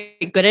get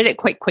quite good at it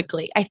quite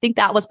quickly. I think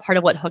that was part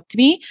of what hooked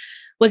me,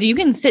 was you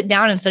can sit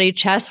down and study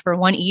chess for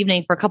one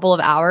evening for a couple of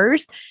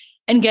hours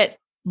and get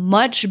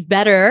much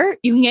better.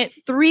 You can get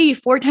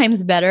 3-4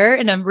 times better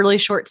in a really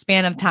short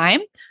span of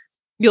time.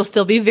 You'll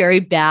still be very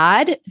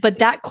bad, but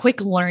that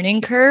quick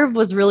learning curve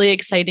was really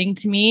exciting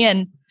to me,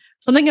 and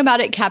something about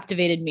it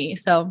captivated me.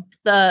 So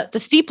the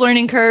steep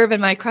learning curve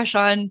and my crush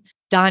on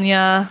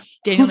Daniel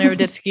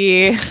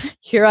Naroditsky,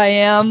 here I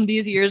am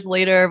these years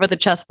later with a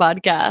chess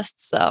podcast.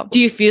 So do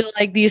you feel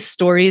like these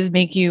stories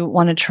make you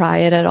want to try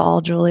it at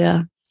all,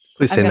 Julia?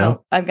 Please say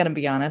no. I'm going to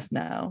be honest.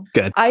 No.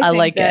 Good. I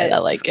like it.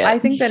 I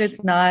think that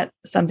it's not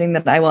something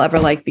that I will ever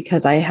like,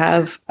 because I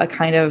have a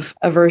kind of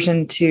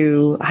aversion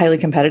to highly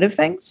competitive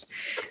things.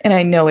 And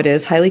I know it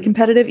is highly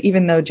competitive,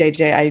 even though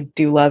JJ, I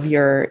do love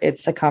your,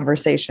 it's a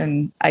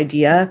conversation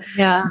idea.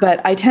 Yeah. But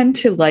I tend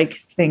to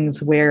like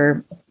things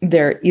where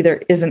there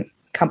either isn't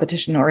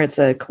competition or it's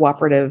a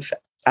cooperative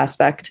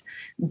aspect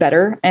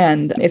better.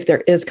 And if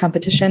there is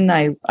competition,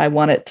 I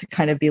want it to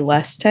kind of be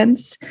less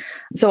tense.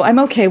 So I'm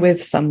okay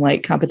with some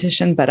light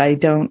competition, but I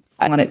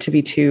want it to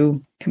be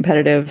too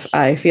competitive.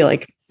 I feel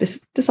like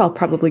this all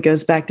probably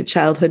goes back to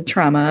childhood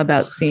trauma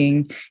about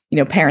seeing,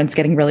 parents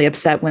getting really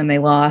upset when they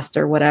lost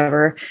or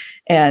whatever.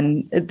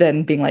 And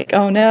then being like,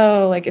 oh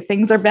no, like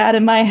things are bad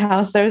in my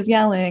house. There's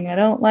yelling. I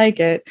don't like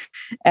it.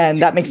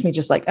 And that makes me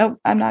just like, oh,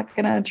 I'm not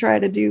going to try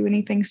to do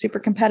anything super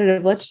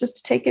competitive. Let's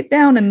just take it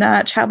down a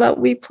notch. How about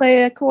we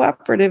play a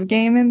cooperative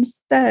game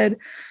instead?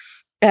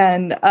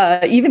 And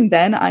even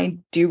then, I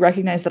do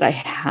recognize that I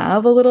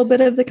have a little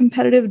bit of the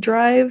competitive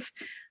drive.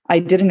 I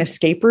did an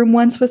escape room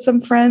once with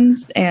some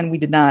friends, and we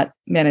did not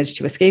manage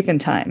to escape in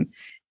time.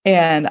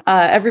 And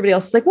everybody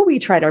else was like, well, we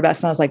tried our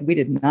best. And I was like, we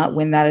did not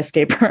win that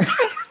escape room.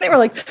 They were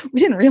like, we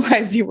didn't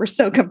realize you were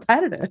so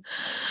competitive.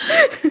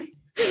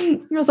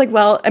 I was like,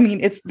 well, I mean,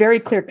 it's very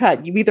clear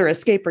cut. You either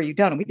escape or you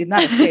don't. And we did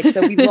not escape.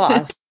 So we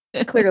lost.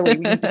 Clearly,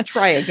 we need to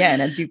try again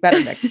and do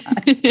better next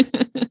time.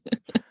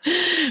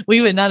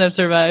 We would not have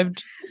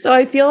survived. So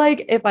I feel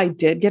like if I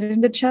did get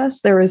into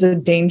chess, there is a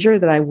danger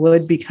that I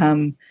would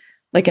become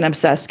like an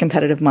obsessed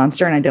competitive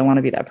monster. And I don't want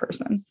to be that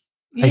person.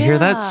 Yeah. I hear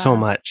that so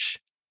much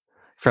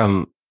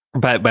from,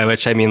 by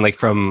which I mean like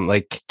from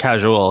like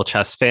casual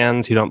chess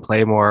fans who don't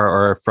play more,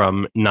 or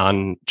from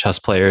non-chess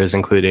players,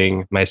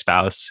 including my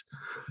spouse.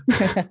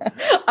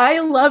 I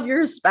love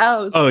your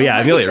spouse. Oh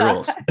yeah, Amelia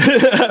rules.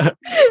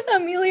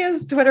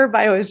 Amelia's Twitter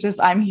bio is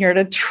just, I'm here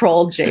to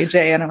troll JJ.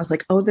 And I was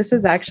like, oh, this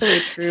is actually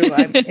true.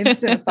 I'm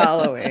instant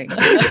following.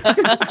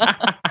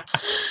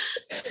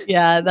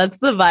 Yeah, that's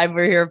the vibe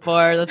we're here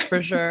for. That's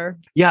for sure.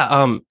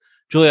 Yeah.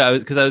 Julia,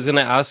 because I was going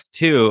to ask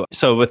too.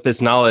 So with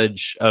this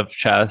knowledge of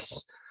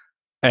chess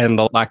and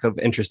the lack of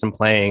interest in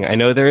playing, I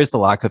know there is the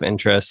lack of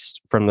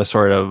interest from the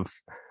sort of,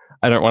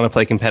 I don't want to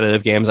play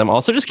competitive games. I'm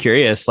also just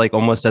curious, like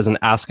almost as an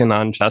ask a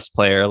non-chess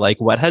player, like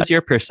what has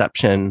your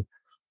perception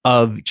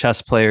of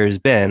chess players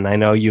been? I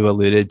know you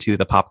alluded to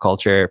the pop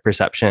culture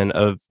perception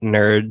of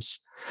nerds,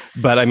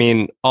 but I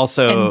mean,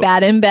 also and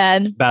bad in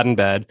bed.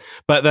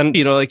 But then,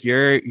 like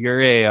you're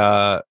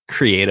a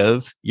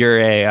creative, you're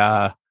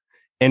a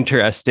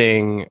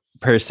interesting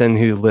person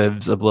who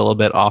lives a little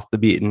bit off the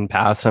beaten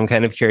path. So I'm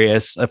kind of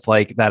curious if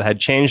like that had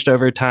changed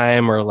over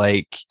time, or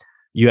like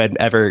you had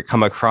ever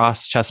come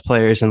across chess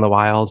players in the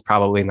wild.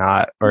 Probably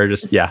not, or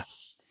just, yeah.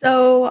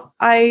 So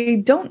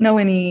I don't know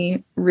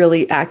any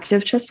really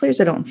active chess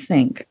players, I don't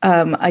think.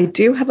 I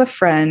do have a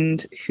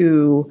friend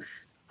who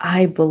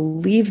I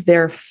believe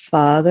their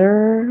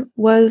father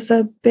was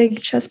a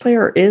big chess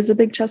player, or is a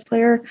big chess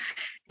player.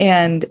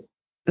 And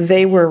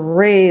they were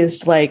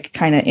raised like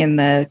kind of in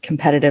the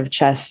competitive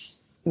chess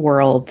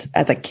world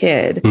as a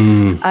kid.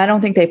 I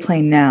don't think they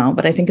play now,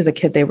 but I think as a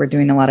kid, they were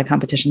doing a lot of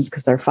competitions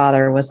because their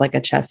father was like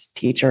a chess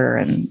teacher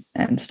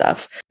and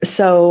stuff.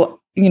 So,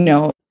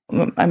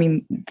 I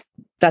mean,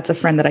 that's a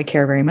friend that I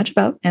care very much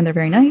about, and they're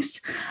very nice.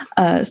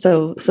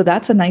 So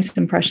that's a nice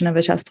impression of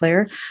a chess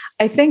player.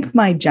 I think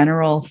my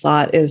general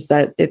thought is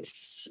that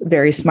it's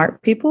very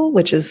smart people,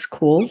 which is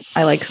cool.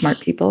 I like smart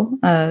people.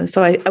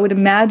 So I would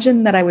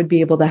imagine that I would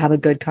be able to have a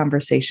good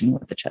conversation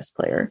with a chess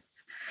player,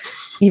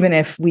 even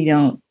if we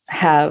don't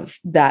have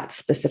that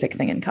specific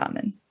thing in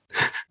common.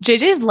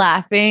 JJ's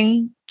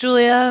laughing,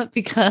 Julia,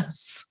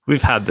 because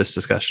we've had this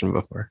discussion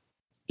before.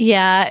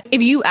 Yeah.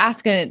 If you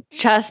ask a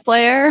chess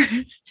player,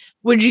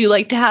 would you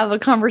like to have a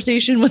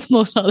conversation with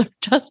most other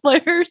chess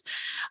players?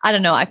 I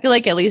don't know. I feel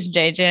like at least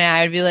JJ and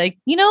I would be like,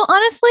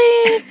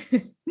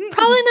 honestly,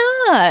 probably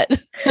not.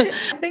 I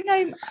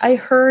think I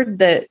heard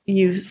that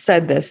you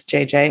said this,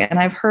 JJ, and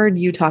I've heard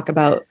you talk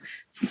about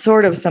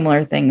sort of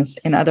similar things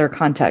in other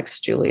contexts,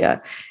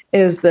 Julia,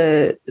 is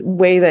the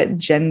way that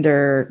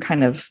gender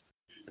kind of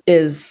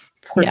is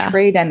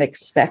portrayed and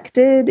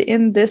expected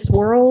in this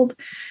world.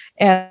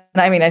 And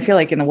I mean, I feel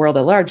like in the world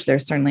at large,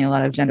 there's certainly a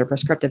lot of gender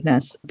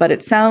prescriptiveness, but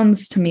it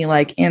sounds to me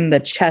like in the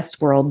chess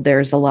world,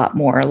 there's a lot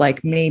more.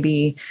 Like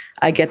maybe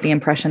I get the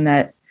impression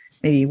that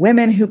maybe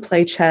women who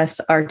play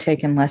chess are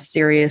taken less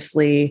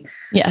seriously.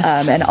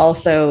 Yes. And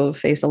also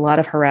face a lot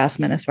of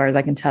harassment, as far as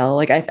I can tell.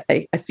 Like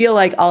I feel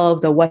like all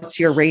of the "what's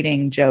your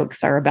rating"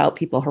 jokes are about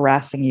people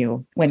harassing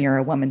you when you're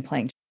a woman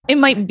playing. It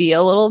might be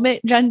a little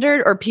bit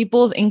gendered, or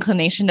people's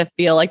inclination to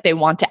feel like they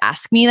want to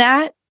ask me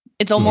that.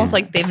 It's almost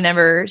like they've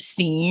never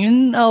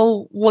seen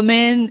a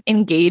woman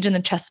engage in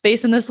the chess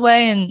space in this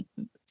way and,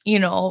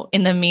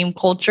 in the meme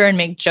culture and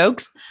make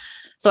jokes.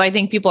 So I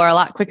think people are a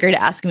lot quicker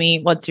to ask me,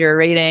 what's your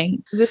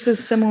rating? This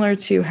is similar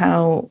to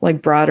how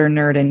like broader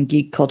nerd and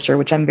geek culture,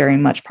 which I'm very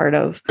much part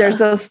of. There's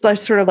those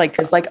sort of like,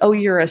 it's like, oh,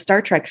 you're a Star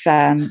Trek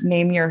fan.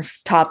 Name your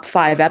top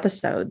 5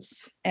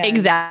 episodes. And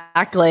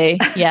exactly.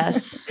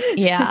 Yes.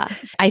 Yeah.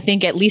 I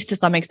think at least to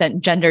some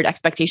extent, gendered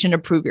expectation to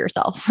prove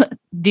yourself.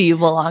 Do you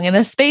belong in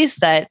this space?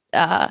 That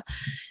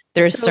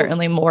there's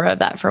certainly more of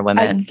that for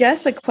women. I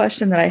guess a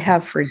question that I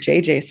have for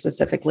JJ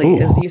specifically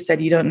is, you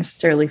said you don't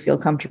necessarily feel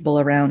comfortable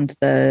around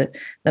the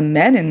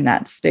men in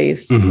that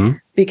space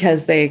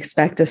because they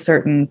expect a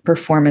certain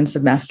performance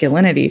of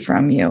masculinity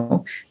from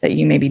you that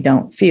you maybe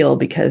don't feel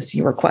because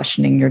you were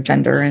questioning your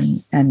gender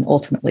and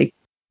ultimately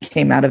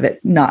came out of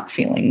it not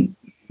feeling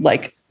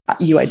like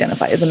you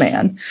identify as a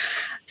man.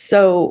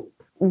 So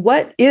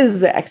what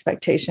is the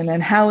expectation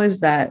and how is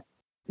that?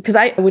 Because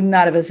I would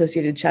not have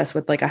associated chess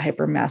with like a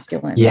hyper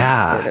masculine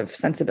sort of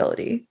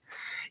sensibility.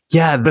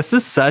 Yeah, this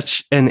is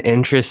such an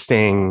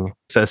interesting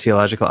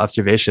sociological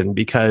observation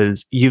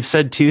because you've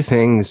said 2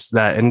 things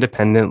that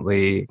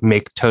independently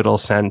make total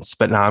sense,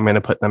 but now I'm going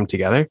to put them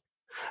together.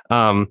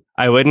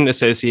 I wouldn't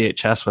associate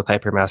chess with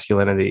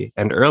hypermasculinity.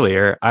 And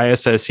earlier, I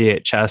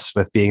associate chess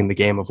with being the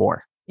game of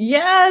war.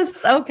 Yes.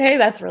 Okay.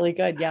 That's really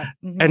good. Yeah.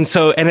 Mm-hmm.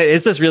 And it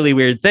is this really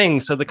weird thing.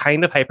 So the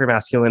kind of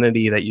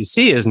hypermasculinity that you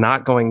see is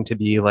not going to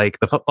be like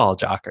the football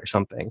jock or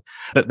something,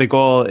 but the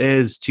goal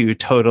is to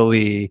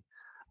totally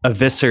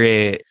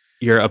eviscerate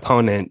your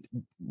opponent,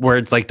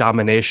 words like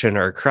domination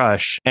or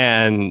crush.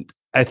 And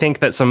I think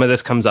that some of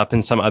this comes up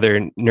in some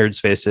other nerd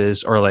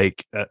spaces or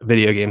like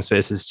video game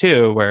spaces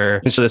too,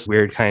 where it's this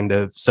weird kind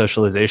of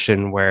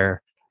socialization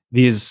where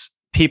these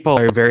people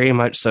are very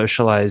much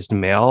socialized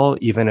male,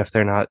 even if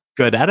they're not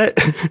good at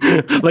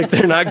it. Like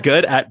they're not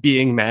good at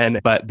being men,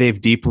 but they've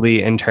deeply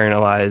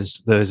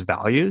internalized those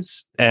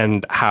values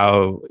and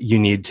how you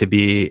need to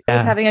be. I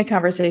was having a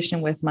conversation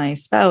with my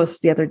spouse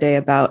the other day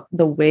about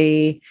the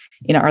way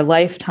in our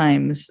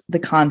lifetimes, the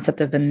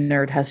concept of a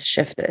nerd has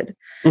shifted.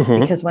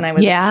 Because when I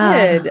was a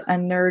kid, a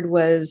nerd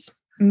was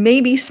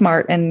maybe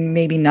smart and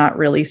maybe not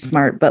really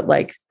smart, but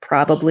like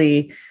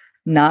probably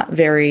not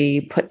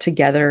very put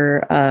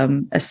together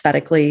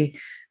aesthetically,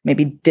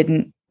 maybe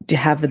didn't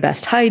have the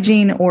best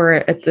hygiene, or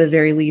at the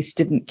very least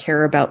didn't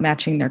care about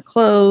matching their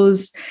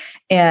clothes.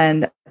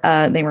 And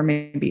they were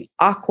maybe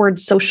awkward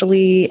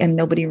socially and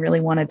nobody really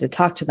wanted to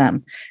talk to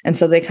them. And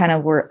so they kind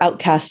of were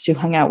outcasts who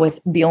hung out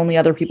with the only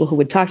other people who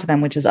would talk to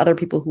them, which is other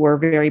people who were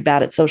very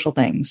bad at social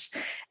things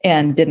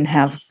and didn't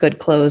have good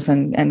clothes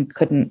and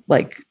couldn't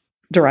like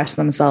dress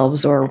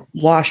themselves or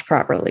wash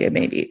properly,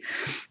 maybe.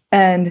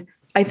 And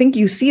I think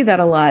you see that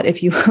a lot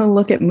if you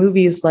look at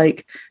movies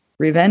like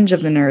Revenge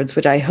of the Nerds,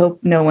 which I hope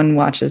no one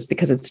watches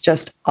because it's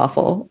just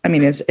awful. I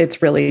mean,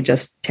 it's really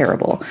just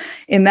terrible.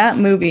 In that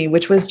movie,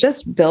 which was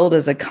just billed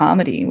as a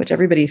comedy, which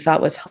everybody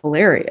thought was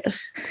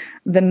hilarious,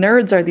 the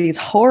nerds are these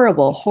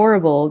horrible,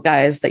 horrible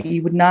guys that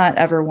you would not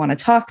ever want to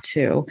talk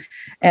to.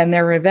 And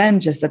their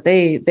revenge is that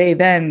they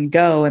then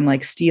go and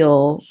like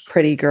steal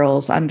pretty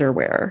girls'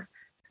 underwear.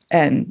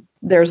 And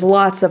there's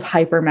lots of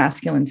hyper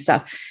masculine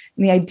stuff.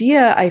 And the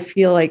idea, I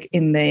feel like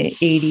in the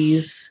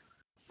 80s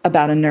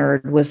about a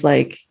nerd was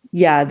like,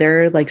 yeah,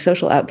 they're like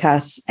social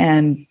outcasts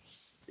and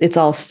it's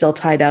all still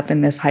tied up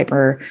in this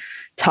hyper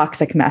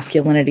toxic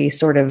masculinity,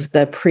 sort of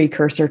the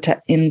precursor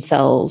to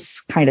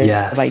incels kind of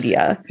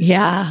idea.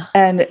 Yeah.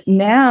 And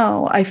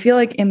now I feel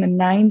like in the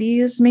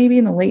 90s, maybe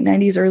in the late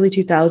 90s, early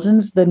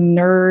 2000s, the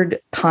nerd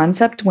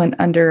concept went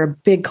under a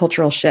big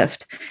cultural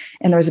shift.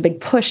 And there was a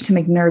big push to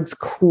make nerds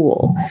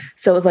cool.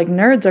 So it was like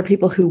nerds are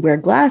people who wear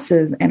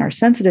glasses and are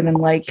sensitive and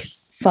like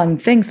fun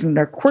things and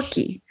they're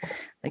quirky.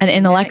 Like an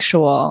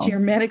intellectual. Your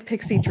manic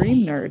pixie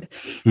dream nerd.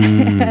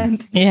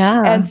 Mm.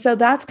 And so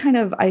that's kind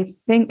of, I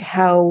think,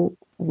 how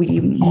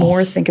we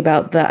more think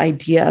about the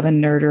idea of a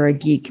nerd or a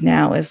geek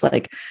now is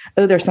like,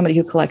 oh, there's somebody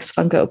who collects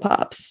Funko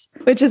Pops,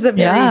 which is a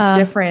very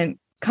different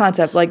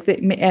concept. Like,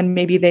 and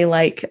maybe they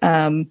like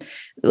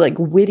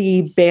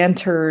witty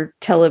banter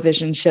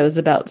television shows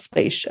about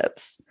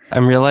spaceships.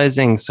 I'm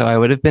realizing, so I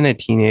would have been a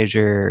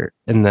teenager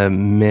in the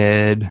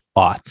mid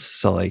aughts,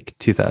 so like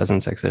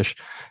 2006-ish.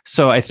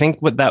 So I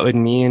think what that would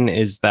mean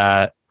is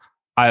that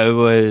I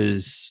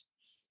was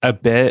a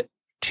bit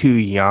too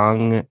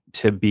young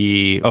to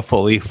be a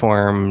fully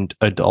formed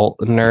adult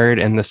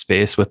nerd in the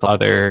space with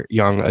other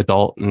young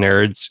adult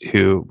nerds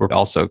who were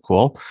also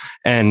cool.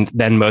 And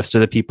then most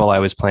of the people I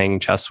was playing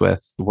chess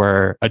with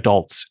were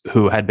adults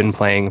who had been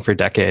playing for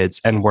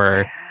decades and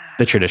were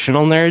the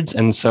traditional nerds.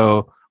 And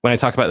so when I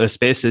talk about those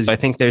spaces, I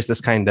think there's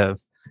this kind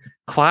of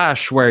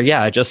clash where,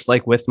 just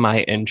like with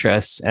my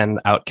interests and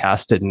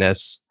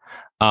outcastedness,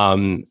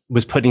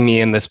 was putting me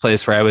in this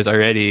place where I was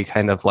already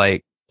kind of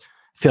like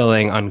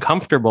feeling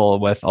uncomfortable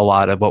with a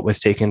lot of what was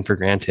taken for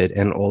granted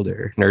in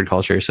older nerd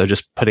culture. So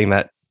just putting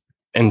that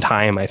in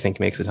time, I think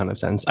makes a ton of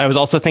sense. I was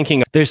also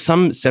thinking there's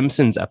some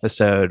Simpsons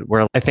episode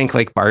where I think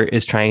like Bart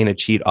is trying to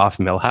cheat off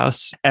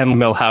Milhouse and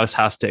Milhouse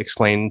has to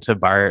explain to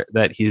Bart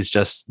that he's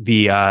just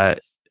the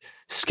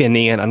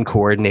skinny and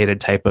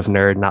uncoordinated type of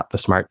nerd, not the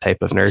smart type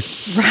of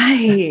nerd.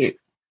 Right.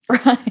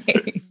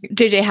 Right.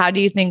 JJ, how do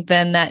you think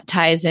then that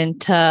ties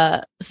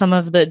into some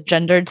of the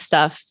gendered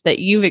stuff that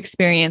you've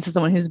experienced as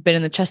someone who's been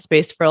in the chess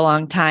space for a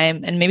long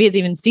time and maybe has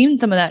even seen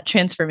some of that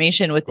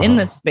transformation within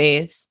the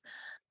space?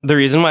 The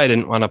reason why I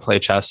didn't want to play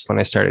chess when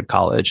I started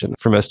college and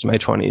for most of my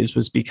 20s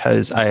was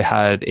because I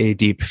had a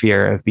deep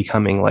fear of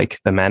becoming like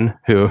the men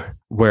who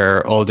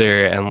were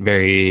older and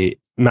very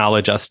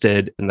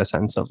maladjusted in the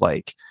sense of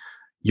like,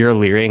 you're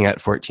leering at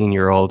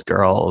 14-year-old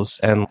girls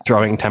and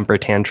throwing temper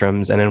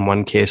tantrums. And in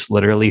one case,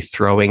 literally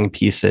throwing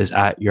pieces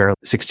at your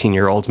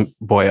 16-year-old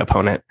boy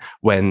opponent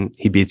when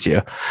he beats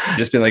you.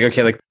 Just being like,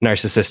 okay, like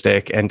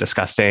narcissistic and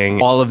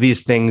disgusting, all of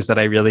these things that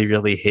I really,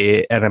 really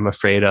hate and I'm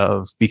afraid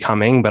of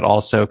becoming, but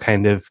also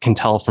kind of can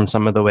tell from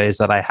some of the ways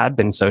that I had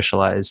been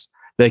socialized.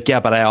 Like,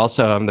 but I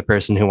also am the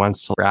person who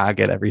wants to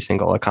brag at every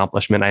single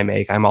accomplishment I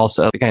make. I'm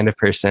also the kind of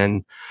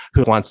person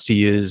who wants to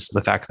use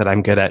the fact that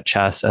I'm good at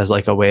chess as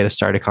like a way to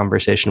start a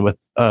conversation with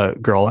a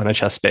girl in a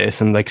chess space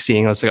and like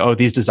seeing us like, oh,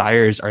 these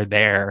desires are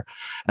there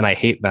and I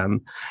hate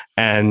them.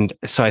 And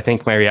so I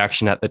think my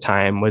reaction at the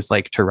time was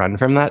like to run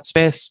from that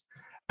space.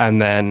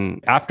 And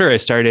then after I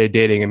started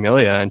dating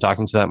Amelia and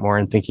talking to that more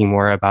and thinking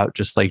more about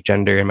just like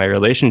gender and my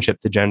relationship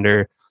to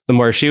gender, the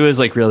more she was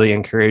like really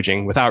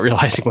encouraging without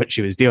realizing what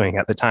she was doing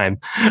at the time.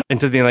 And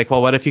to being like,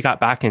 well, what if you got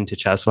back into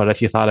chess? What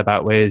if you thought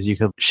about ways you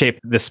could shape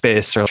the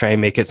space or try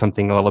and make it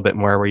something a little bit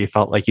more where you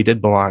felt like you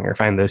did belong or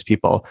find those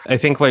people? I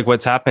think like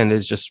what's happened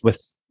is just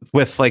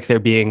with like there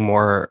being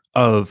more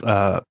of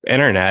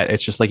internet,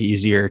 it's just like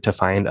easier to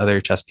find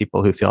other chess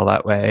people who feel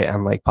that way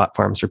and like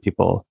platforms for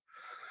people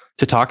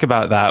to talk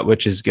about that,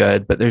 which is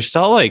good. But there's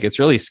still like, it's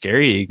really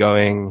scary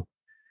going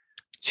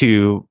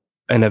to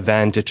an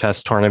event, a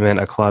chess tournament,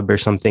 a club or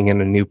something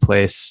in a new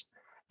place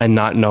and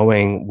not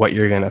knowing what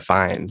you're going to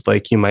find.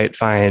 Like you might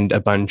find a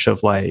bunch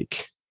of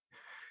like,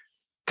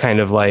 kind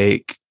of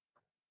like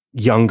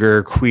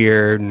younger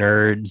queer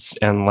nerds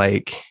and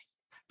like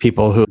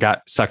people who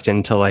got sucked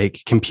into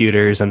like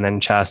computers and then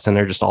chess and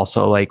are just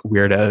also like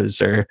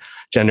weirdos or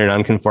gender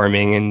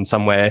nonconforming in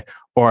some way.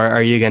 Or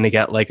are you going to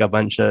get like a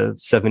bunch of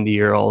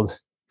 70-year-old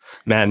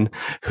men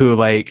who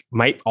like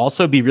might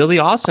also be really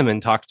awesome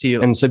and talk to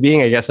you? And so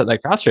being, I guess, at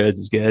that crossroads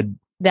is good.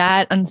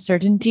 That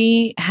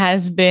uncertainty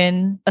has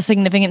been a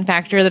significant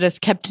factor that has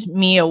kept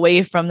me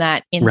away from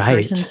that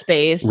in-person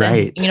space.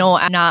 Right. And,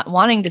 I'm not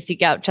wanting to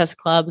seek out chess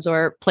clubs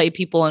or play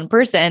people in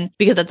person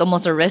because that's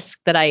almost a risk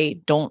that I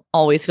don't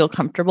always feel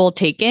comfortable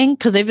taking.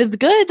 Because if it's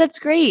good, that's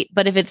great.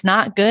 But if it's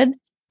not good,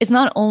 it's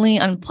not only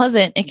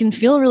unpleasant, it can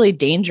feel really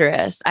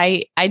dangerous.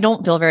 I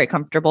don't feel very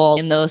comfortable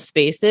in those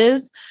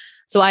spaces.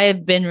 So I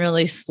have been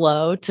really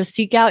slow to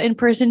seek out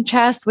in-person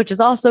chess, which is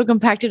also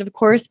compacted, of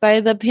course, by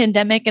the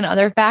pandemic and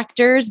other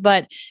factors,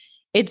 but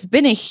it's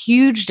been a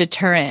huge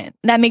deterrent.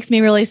 That makes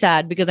me really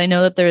sad because I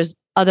know that there's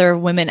other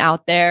women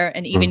out there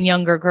and even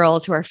younger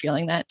girls who are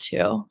feeling that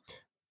too.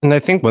 And I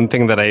think one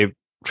thing that I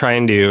try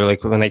and do,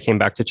 like when I came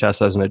back to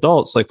chess as an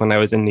adult, so like when I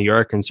was in New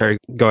York and started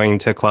going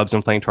to clubs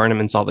and playing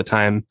tournaments all the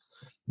time,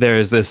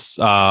 there's this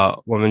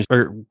woman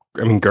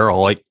girl,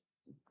 like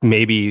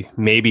maybe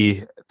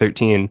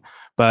 13.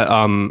 But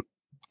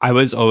I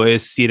was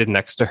always seated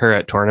next to her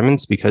at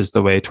tournaments because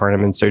the way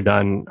tournaments are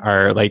done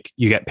are like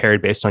you get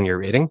paired based on your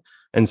rating.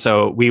 And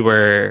so we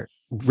were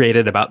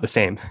rated about the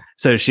same.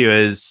 So she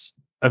was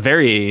a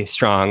very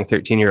strong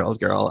 13-year-old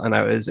girl, and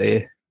I was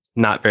a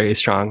not very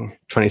strong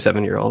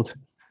 27-year-old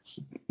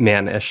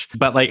man-ish.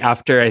 But like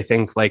after I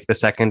think like the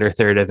second or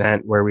third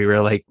event where we were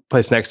like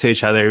placed next to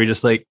each other, we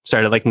just like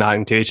started like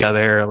nodding to each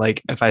other. Or,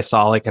 like if I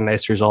saw like a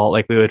nice result,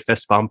 like we would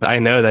fist bump. I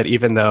know that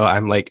even though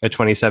I'm like a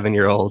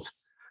 27-year-old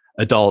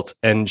adult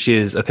and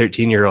she's a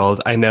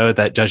 13-year-old, I know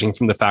that judging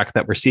from the fact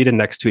that we're seated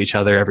next to each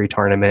other every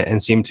tournament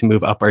and seem to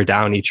move up or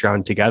down each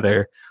round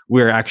together,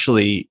 we're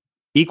actually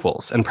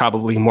equals, and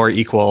probably more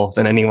equal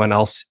than anyone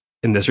else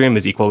in this room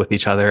is equal with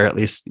each other, at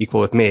least equal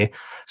with me.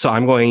 So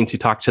I'm going to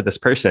talk to this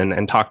person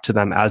and talk to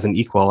them as an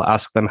equal,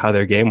 ask them how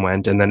their game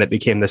went. And then it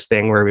became this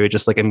thing where we would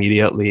just like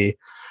immediately,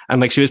 and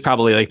like she was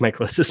probably like my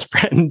closest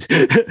friend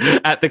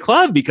at the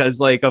club because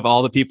like of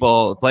all the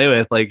people to play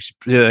with, like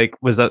she like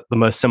was at the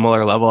most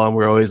similar level, and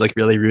we're always like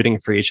really rooting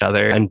for each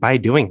other. And by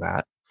doing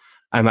that,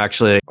 I'm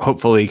actually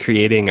hopefully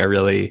creating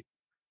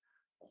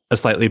a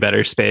slightly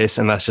better space.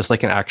 And that's just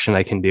like an action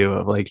I can do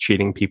of like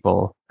treating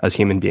people as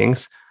human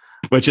beings,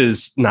 which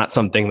is not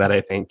something that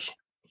I think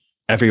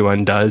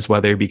everyone does,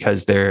 whether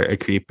because they're a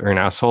creep or an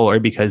asshole or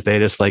because they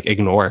just like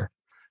ignore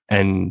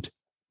and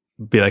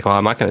be like, well,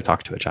 I'm not going to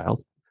talk to a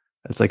child.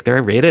 It's like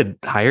they're rated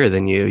higher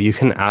than you. You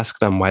can ask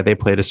them why they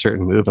played a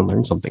certain move and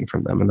learn something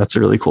from them. And that's a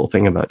really cool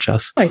thing about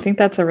chess. I think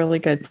that's a really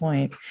good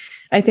point.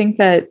 I think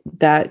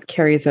that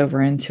carries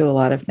over into a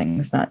lot of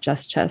things, not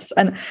just chess.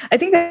 And I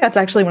think that's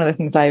actually one of the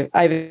things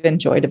I've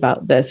enjoyed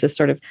about this is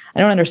sort of,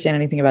 I don't understand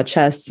anything about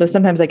chess. So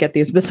sometimes I get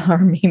these bizarre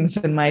memes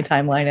in my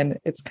timeline and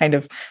it's kind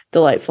of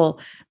delightful.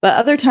 But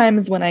other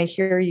times when I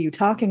hear you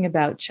talking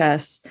about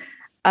chess,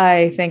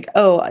 I think,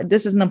 oh,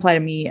 this doesn't apply to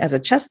me as a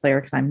chess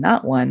player because I'm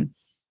not one,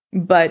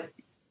 but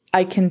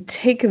I can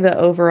take the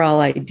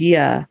overall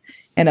idea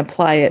and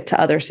apply it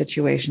to other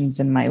situations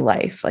in my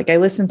life. Like I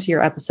listened to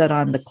your episode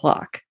on the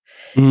clock.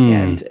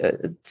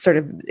 And sort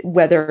of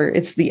whether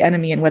it's the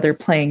enemy and whether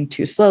playing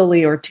too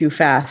slowly or too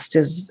fast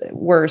is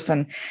worse,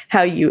 and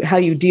how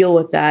you deal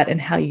with that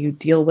and how you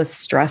deal with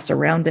stress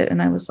around it.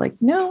 And I was like,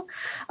 no,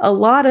 a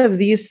lot of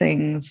these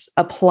things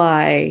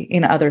apply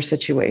in other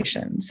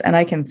situations. And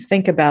I can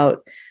think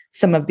about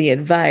some of the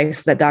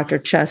advice that Dr.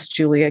 Chess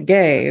Julia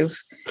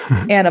gave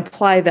and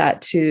apply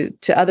that to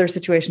other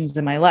situations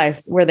in my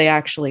life where they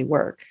actually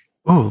work.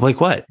 Oh, like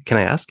what? Can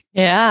I ask?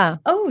 Yeah.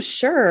 Oh,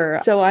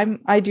 sure. So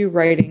I do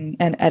writing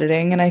and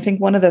editing. And I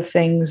think one of the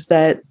things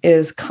that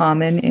is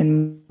common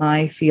in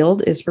my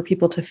field is for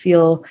people to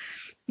feel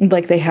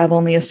like they have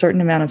only a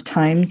certain amount of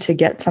time to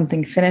get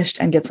something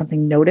finished and get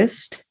something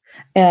noticed.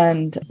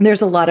 And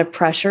there's a lot of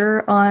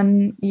pressure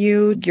on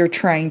you. You're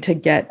trying to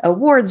get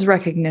awards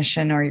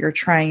recognition, or you're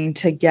trying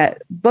to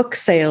get book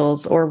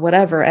sales or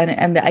whatever.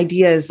 And the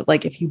idea is that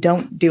like, if you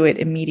don't do it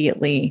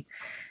immediately,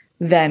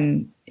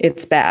 then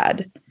it's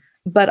bad.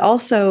 But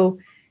also,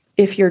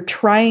 if you're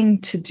trying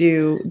to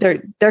do,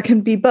 there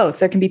can be both.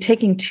 There can be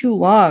taking too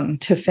long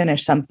to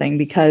finish something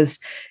because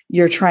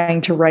you're trying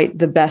to write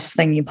the best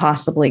thing you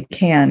possibly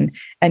can,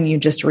 and you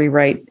just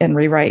rewrite and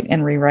rewrite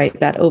and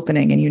rewrite that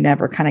opening, and you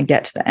never kind of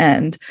get to the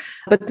end.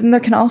 But then there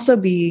can also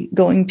be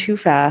going too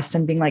fast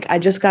and being like, I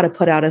just got to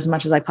put out as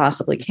much as I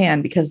possibly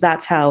can, because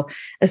that's how,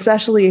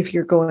 especially if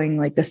you're going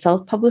like the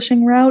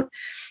self-publishing route,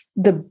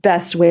 the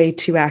best way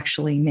to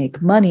actually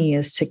make money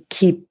is to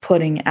keep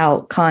putting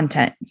out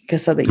content,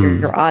 because so that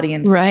your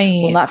audience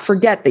will not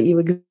forget that you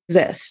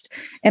exist.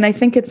 And I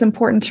think it's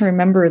important to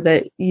remember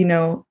that, you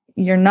know,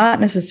 you're not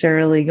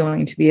necessarily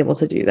going to be able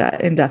to do that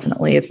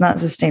indefinitely. It's not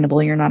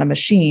sustainable. You're not a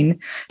machine.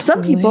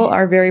 Some people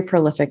are very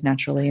prolific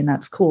naturally, and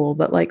that's cool.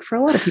 But like for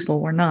a lot of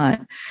people, we're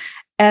not.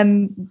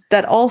 And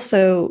that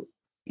also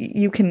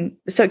it can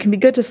be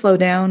good to slow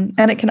down,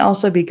 and it can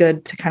also be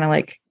good to kind of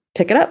like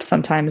pick it up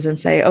sometimes and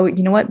say, oh,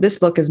 you know what? This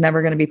book is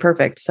never going to be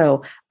perfect,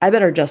 so I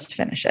better just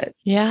finish it.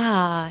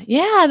 Yeah.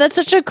 Yeah. That's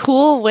such a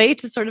cool way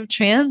to sort of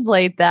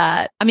translate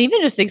that. I'm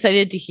even just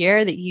excited to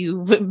hear that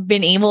you've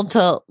been able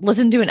to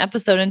listen to an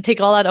episode and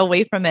take all that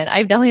away from it.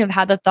 I definitely have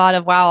had the thought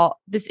of, wow,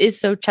 this is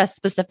so chess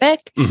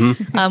specific.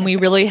 We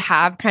really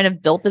have kind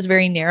of built this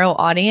very narrow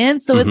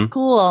audience. So it's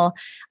cool.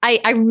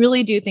 I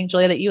really do think,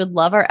 Julia, that you would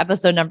love our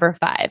episode number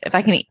 5. If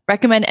I can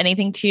recommend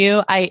anything to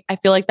you, I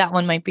feel like that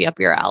one might be up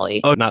your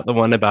alley. Oh, not the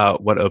one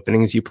about what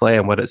openings you play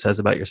and what it says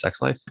about your sex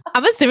life?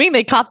 I'm assuming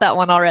they caught that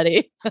one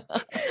already.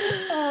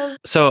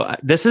 So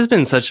this has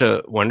been such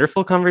a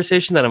wonderful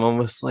conversation that I'm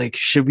almost like,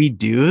 should we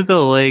do the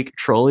like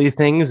trolley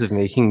things of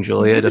making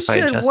Julia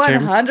define chess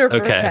terms?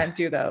 100%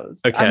 do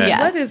those. Okay. I mean,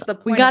 Yes. what is the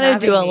point? We got to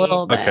do a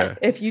little bit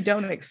if you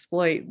don't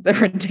exploit the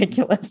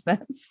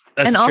ridiculousness.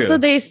 And also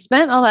they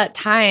spent all that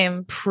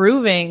time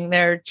proving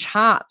their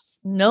chops,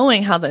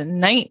 knowing how the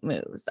knight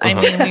moves. I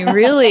mean, we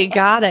really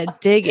got to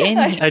dig in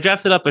here. I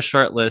drafted up a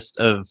short list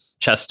of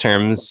chess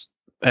terms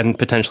and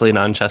potentially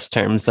non-chess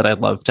terms that I'd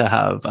love to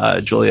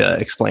have Julia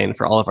explain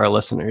for all of our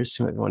listeners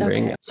who might be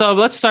wondering. Okay. So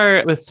let's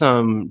start with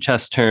some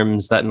chess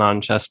terms that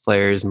non-chess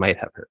players might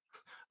have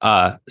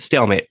heard.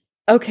 Stalemate.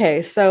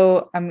 Okay,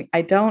 so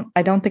I don't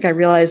think I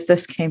realized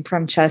this came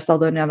from chess,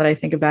 although now that I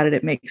think about it,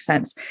 it makes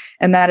sense.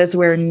 And that is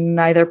where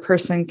neither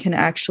person can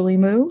actually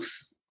move.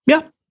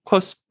 Yeah,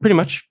 close, pretty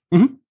much.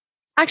 Mm-hmm.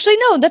 Actually,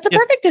 no, that's a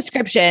perfect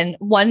description.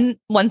 One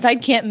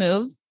side can't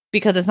move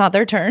because it's not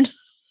their turn.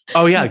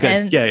 Oh yeah, good.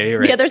 And yeah, you're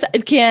right. The other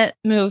side can't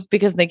move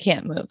because they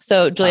can't move.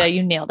 So Julia,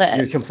 you nailed it.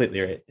 You're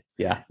completely right.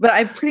 Yeah. But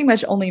I pretty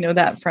much only know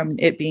that from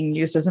it being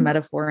used as a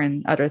metaphor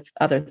in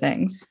other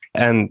things.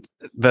 And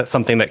that's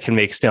something that can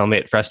make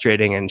stalemate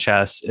frustrating in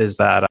chess is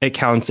that it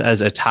counts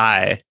as a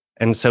tie.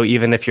 And so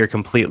even if you're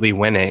completely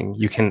winning,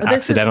 you can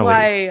accidentally.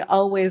 This is why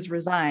always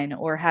resign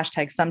or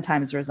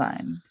 #sometimes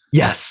resign.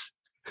 Yes.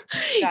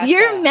 Gotcha.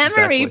 Your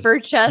memory for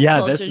chess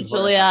culture,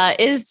 Julia,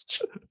 is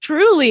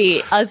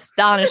truly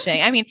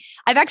astonishing. I mean,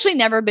 I've actually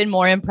never been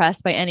more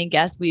impressed by any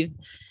guest we've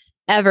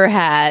ever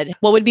had.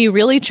 What would be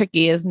really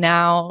tricky is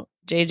now,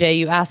 JJ,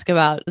 you ask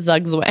about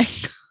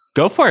Zugzwang.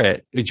 Go for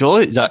it.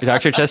 Julia,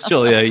 Dr. Chess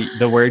Julia,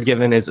 the word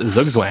given is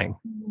Zugzwang.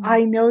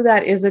 I know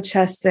that is a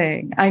chess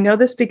thing. I know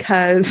this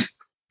because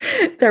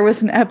there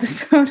was an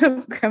episode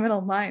of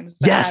Criminal Minds.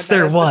 Yes,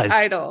 there was.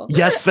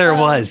 Yes, there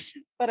was.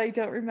 But I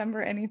don't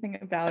remember anything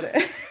about it.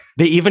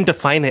 They even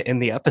define it in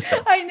the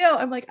episode. I know.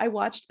 I'm like, I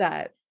watched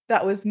that.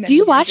 That was. Do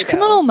you watch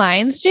Criminal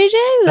Minds,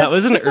 JJ? That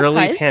was an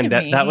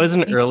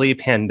early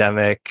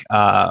pandemic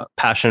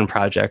passion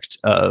project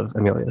of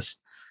Amelia's.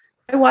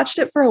 I watched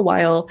it for a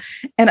while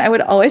and I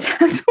would always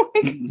have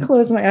to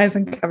close my eyes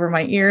and cover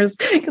my ears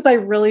because I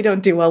really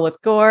don't do well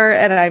with gore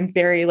and I'm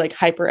very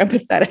hyper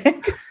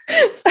empathetic.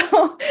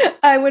 So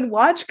I would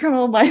watch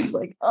Criminal Minds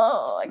I can't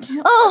watch this.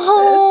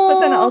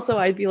 But then also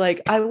I'd be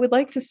like, I would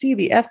like to see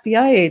the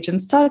FBI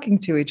agents talking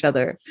to each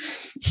other.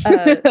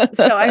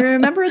 So I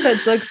remember that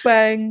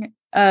Zugzwang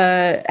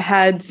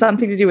had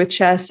something to do with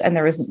chess and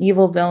there was an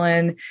evil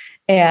villain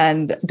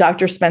and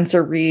Dr.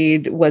 Spencer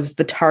Reed was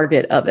the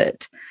target of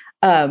it.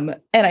 And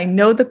I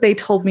know that they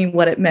told me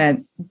what it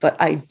meant, but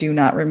I do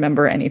not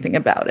remember anything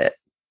about it.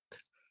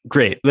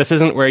 Great. This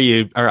isn't where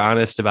you are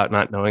honest about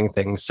not knowing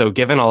things. So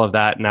given all of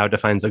that, now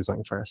define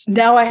Zugzwang for us.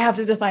 Now I have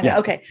to define it.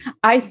 Okay.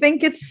 I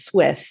think it's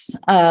Swiss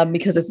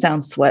because it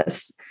sounds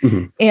Swiss.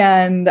 Mm-hmm.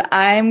 And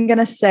I'm going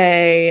to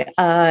say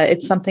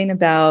it's something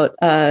about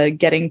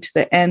getting to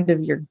the end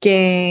of your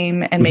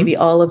game and maybe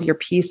all of your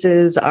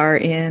pieces are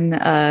in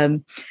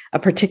a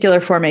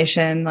particular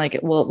formation. Like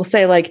we'll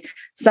say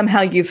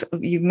somehow you've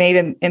made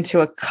it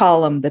into a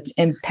column that's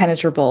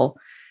impenetrable.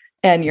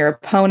 And your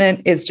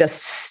opponent is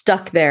just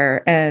stuck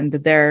there and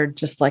they're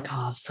just like,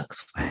 oh,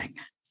 Zugzwang.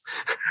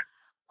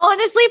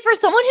 Honestly, for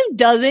someone who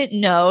doesn't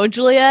know,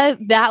 Julia,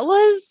 that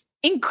was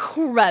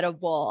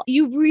incredible.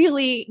 You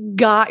really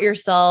got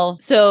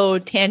yourself so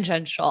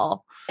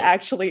tangential.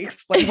 Actually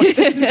explain what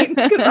this means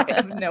because I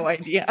have no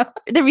idea.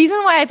 The reason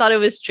why I thought it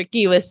was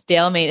tricky with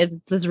stalemate is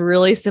it's this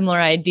really similar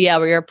idea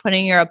where you're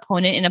putting your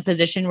opponent in a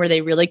position where they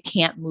really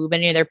can't move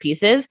any of their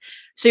pieces.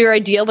 So your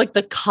idea of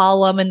the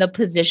column and the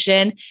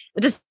position,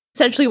 just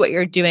essentially what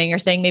you're doing, you're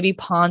saying maybe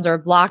pawns are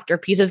blocked or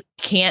pieces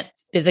can't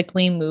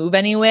physically move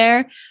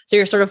anywhere. So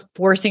you're sort of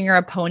forcing your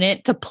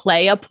opponent to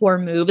play a poor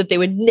move that they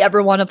would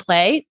never want to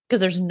play because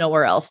there's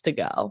nowhere else to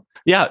go.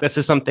 Yeah, this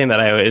is something that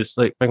I always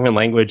from the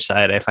language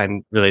side, I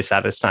find really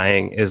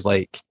satisfying is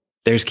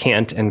there's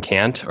can't and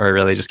can't, or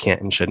really just can't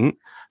and shouldn't.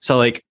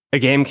 So a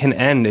game can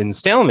end in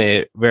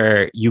stalemate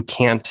where you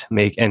can't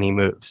make any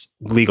moves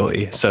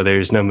legally. So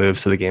there's no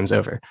moves, so the game's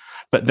over.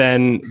 But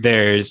then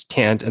there's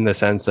can't in the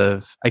sense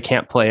of I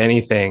can't play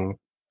anything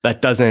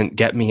that doesn't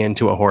get me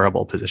into a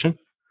horrible position.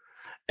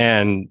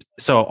 And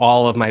so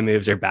all of my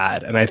moves are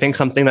bad. And I think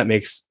something that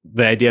makes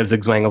the idea of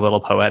Zugzwang a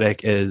little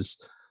poetic is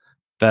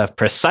the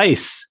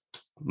precise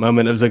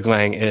moment of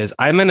Zugzwang is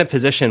I'm in a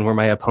position where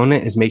my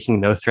opponent is making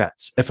no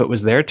threats. If it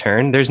was their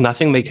turn, there's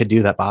nothing they could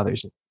do that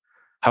bothers me.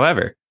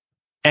 However,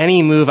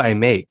 any move I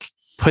make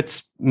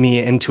puts me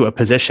into a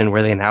position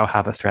where they now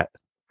have a threat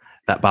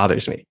that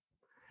bothers me.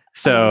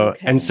 So,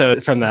 and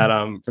so from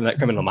that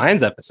Criminal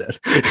Minds episode,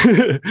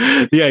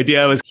 the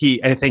idea was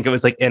I think it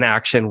was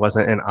inaction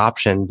wasn't an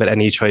option, but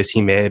any choice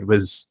he made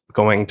was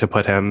going to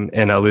put him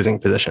in a losing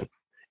position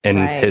in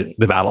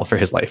the battle for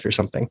his life or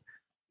something.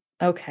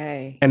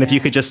 Okay. And if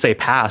you could just say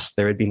pass,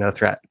 there would be no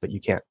threat, but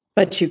you can't.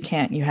 But you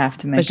can't. You have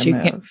to make a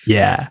move.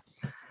 Yeah.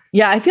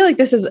 Yeah. I feel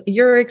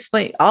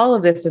like all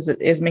of this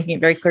is making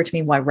it very clear to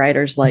me why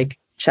writers like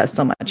chess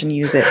so much and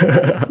use it.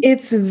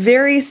 It's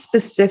very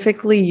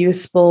specifically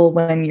useful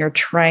when you're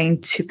trying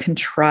to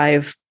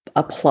contrive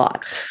a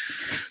plot.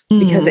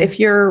 Because if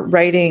you're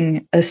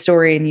writing a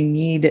story and you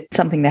need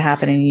something to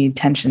happen and you need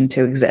tension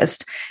to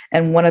exist,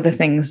 and one of the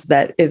things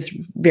that is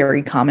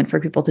very common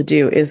for people to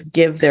do is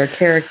give their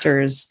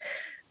characters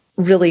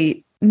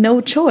really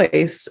no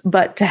choice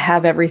but to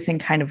have everything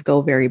kind of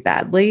go very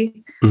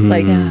badly.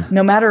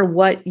 No matter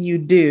what you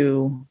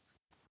do,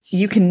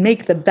 you can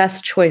make the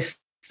best choice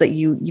that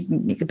you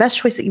make the best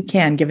choice that you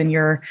can given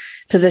your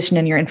position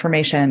and your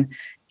information,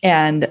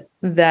 and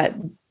that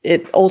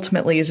it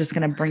ultimately is just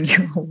going to bring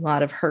you a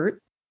lot of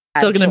hurt.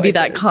 Still going to be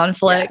that choices.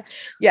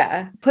 conflict.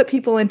 Yeah. Put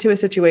people into a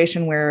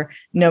situation where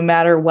no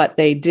matter what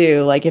they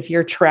do, like if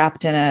you're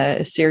trapped in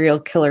a serial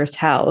killer's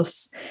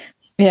house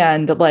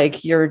and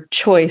like your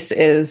choice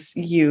is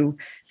you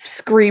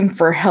scream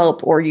for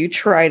help or you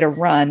try to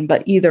run,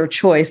 but either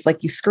choice,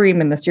 like you scream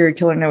and the serial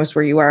killer knows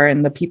where you are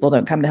and the people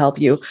don't come to help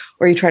you,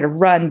 or you try to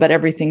run, but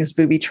everything's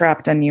booby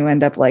trapped and you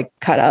end up like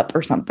cut up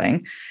or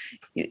something.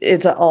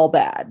 It's all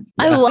bad.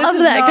 I love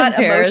that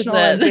comparison.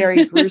 And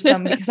very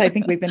gruesome because I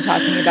think we've been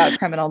talking about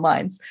Criminal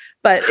Minds,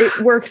 but it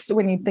works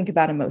when you think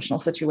about emotional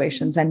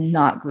situations and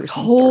not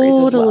gruesome stories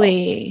as well.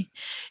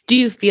 Do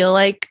you feel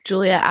like,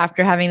 Julia,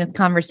 after having this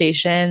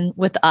conversation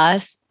with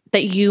us,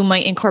 that you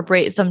might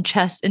incorporate some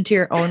chess into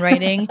your own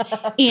writing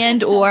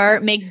and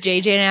or make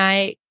JJ and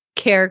I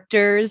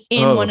characters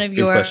in one of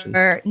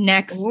your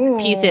next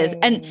pieces?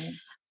 And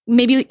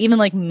maybe even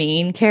like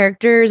main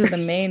characters.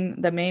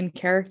 The main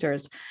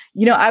characters.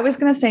 You know, I was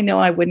going to say, no,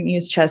 I wouldn't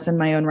use chess in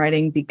my own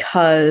writing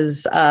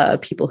because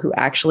people who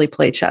actually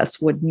play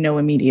chess would know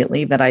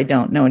immediately that I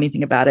don't know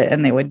anything about it.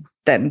 And they would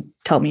then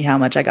tell me how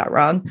much I got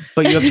wrong.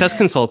 But you have chess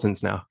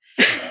consultants now.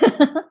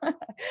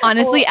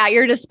 Honestly, at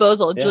your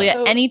disposal,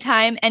 Julia,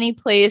 anytime, any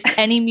place,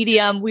 any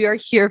medium, we are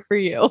here for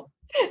you.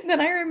 Then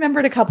I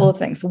remembered a couple of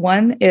things.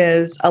 One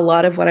is a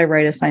lot of what I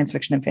write is science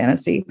fiction and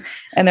fantasy.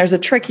 And there's a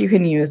trick you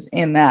can use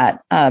in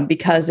that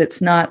because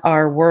it's not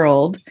our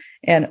world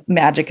and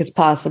magic is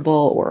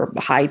possible or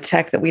high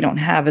tech that we don't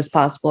have is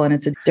possible. And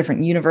it's a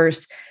different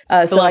universe.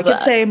 So I could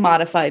say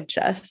modified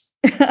chess.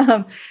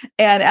 And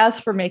as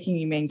for making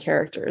you main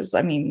characters,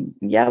 I mean,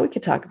 yeah, we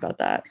could talk about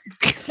that.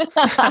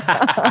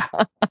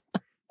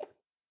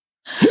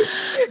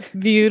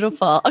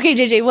 Beautiful. Okay,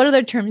 JJ, what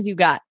other terms you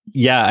got?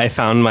 Yeah, I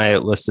found my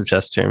list of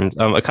chess terms.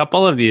 A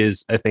couple of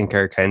these I think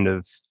are kind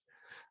of,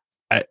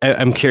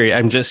 I'm curious.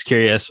 I'm just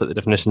curious what the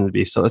definition would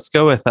be. So let's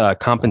go with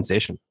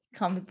compensation.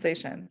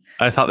 Compensation.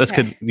 I thought this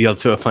could yield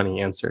to a funny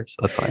answer. So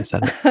that's why I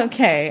said it.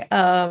 Okay.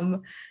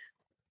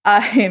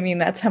 I mean,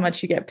 that's how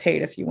much you get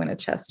paid if you win a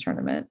chess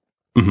tournament.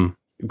 Mm-hmm.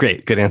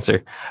 Great. Good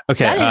answer.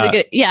 Okay. That is a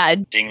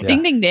good, ding,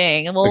 ding,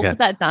 ding. And we'll put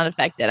that sound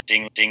effect in.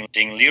 Ding, ding,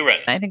 ding, Liren.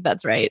 I think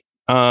that's right.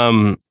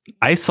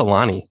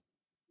 Isolani.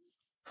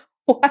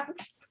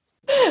 What?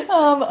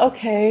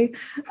 Okay.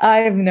 I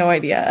have no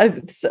idea.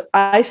 It's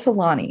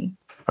Isolani.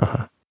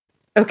 Uh-huh.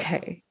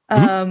 Okay.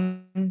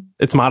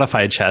 It's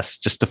modified chess.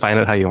 Just define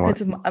it how you want.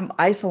 It's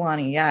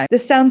Isolani. Yeah.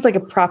 This sounds like a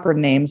proper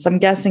name. So I'm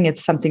guessing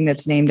it's something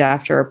that's named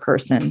after a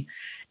person.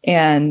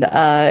 And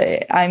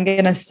I'm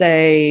going to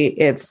say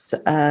it's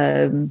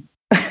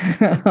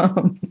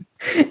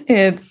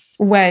it's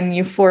when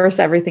you force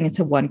everything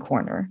into one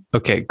corner.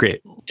 Okay,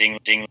 great. Ding,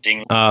 ding,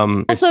 ding.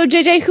 Also,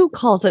 JJ, who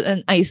calls it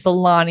an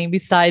Isolani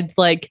besides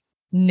like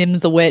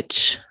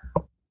Nimzowitsch?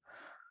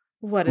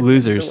 What is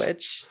Losers?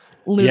 Nimzowitsch?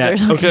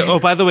 Losers. Yeah. Okay. Oh,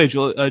 by the way,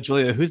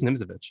 Julia, who's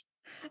Nimzowitsch?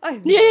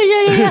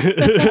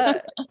 Yeah.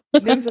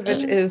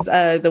 Nimzowitsch is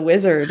the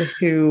wizard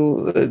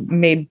who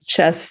made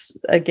chess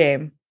a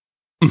game.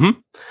 Mm-hmm.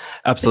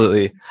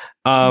 Absolutely.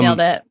 Nailed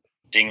it.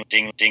 Ding,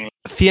 ding, ding.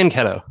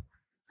 Fianchetto.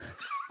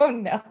 Oh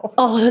no.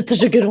 Oh, that's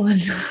such a good one.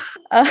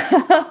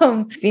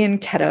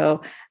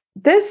 Fianchetto.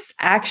 This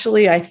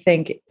actually, I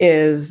think,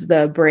 is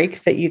the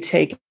break that you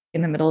take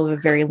in the middle of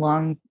a very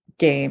long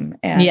game.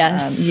 And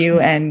you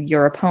and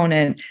your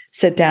opponent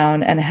sit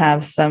down and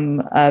have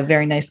some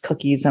very nice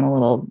cookies and a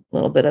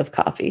little bit of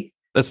coffee.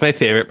 That's my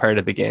favorite part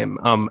of the game.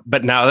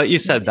 But now that you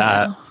said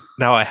that,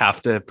 now I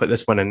have to put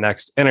this one in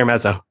next.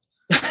 Intermezzo.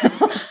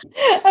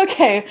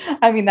 Okay.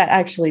 I mean, that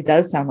actually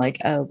does sound like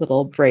a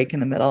little break in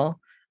the middle.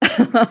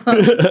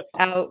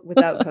 Out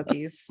without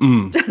cookies.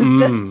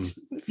 Just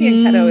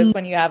fianchetto is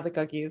when you have the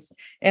cookies.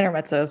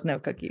 Intermezzo is no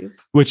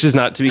cookies. Which is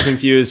not to be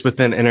confused with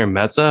an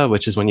intermezzo,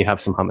 which is when you have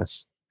some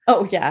hummus.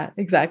 Oh, yeah,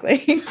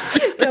 exactly.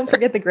 Don't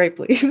forget the grape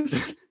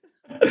leaves.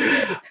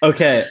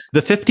 Okay.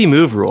 The 50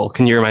 move rule.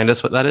 Can you remind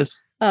us what that is?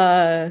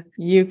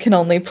 You can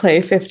only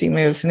play 50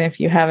 moves. And if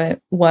you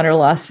haven't won or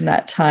lost in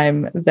that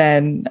time,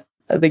 then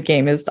the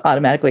game is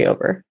automatically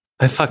over.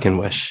 I fucking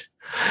wish.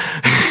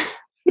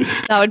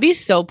 That would be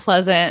so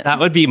pleasant. That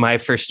would be my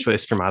first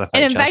choice for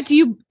modified And in chess. fact,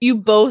 you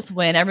both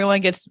win.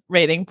 Everyone gets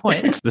rating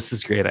points. This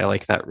is great. I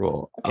like that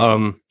rule.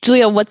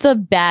 Julia, what's a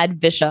bad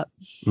bishop?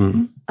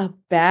 A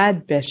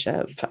bad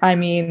bishop. I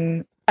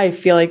mean, I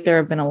feel like there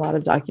have been a lot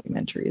of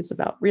documentaries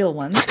about real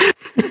ones,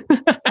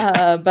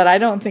 but I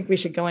don't think we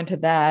should go into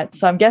that.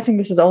 So I'm guessing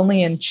this is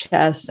only in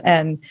chess,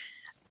 and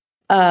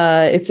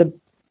it's a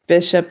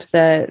bishop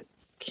that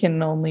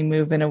can only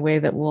move in a way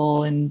that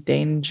will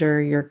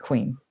endanger your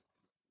queen.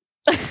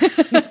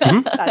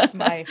 That's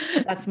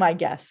my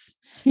guess.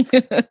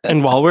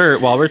 And while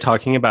we're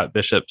talking about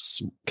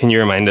bishops, can you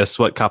remind us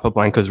what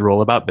Capablanca's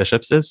rule about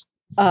bishops is?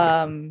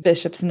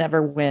 Bishops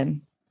never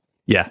win.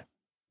 Yeah.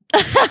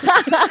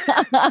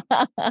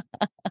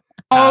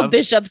 All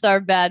bishops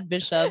are bad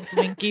bishops.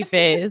 Winky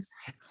face.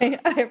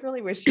 I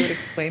really wish you would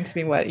explain to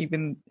me what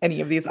even any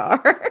of these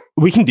are.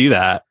 We can do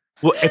that.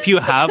 Well, if you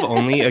have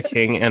only a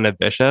king and a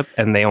bishop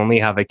and they only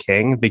have a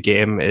king, the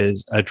game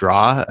is a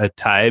draw, a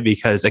tie,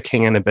 because a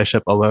king and a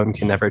bishop alone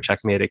can never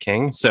checkmate a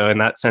king. So in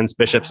that sense,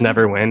 bishops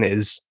never win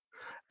is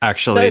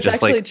actually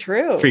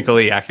true.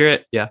 freakily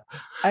accurate. Yeah.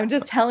 I'm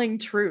just telling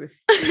truth.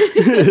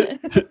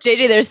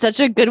 JJ, there's such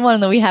a good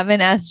one that we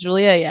haven't asked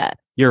Julia yet.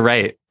 You're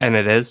right. And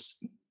it is.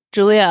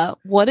 Julia,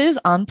 what is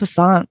en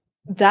passant?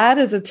 That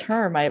is a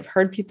term I've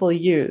heard people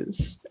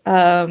use.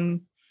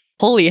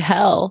 Holy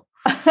hell.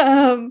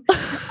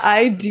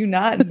 I do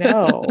not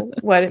know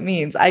what it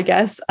means. I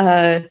guess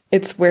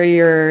it's where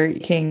you're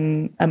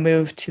making a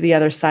move to the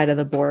other side of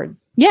the board.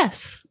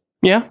 Yes.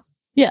 Yeah.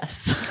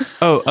 Yes.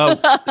 Oh,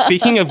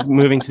 speaking of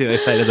moving to the other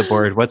side of the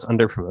board, what's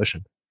under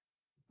promotion?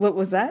 What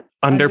was that?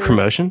 Under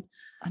promotion?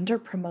 Under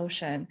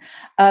promotion.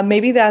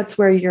 Maybe that's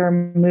where you're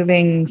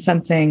moving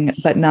something,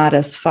 but not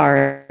as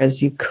far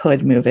as you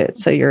could move it.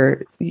 So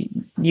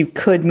you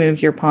could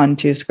move your pawn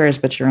 2 squares,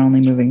 but you're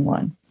only moving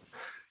 1.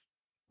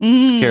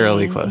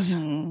 Scarily close.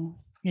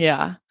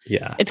 Yeah.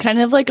 Yeah. It's kind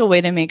of like a way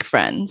to make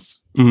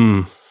friends.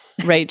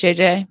 Right,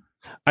 JJ?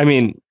 I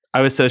mean, I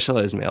was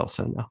socialized male,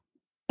 so no.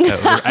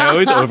 I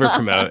always over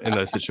promote in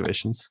those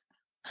situations.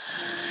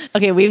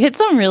 Okay, we've hit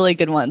some really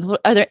good ones.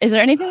 Is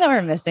there anything that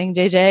we're missing,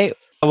 JJ?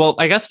 Well,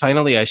 I guess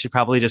finally I should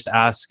probably just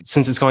ask,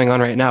 since it's going on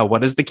right now,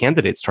 what is the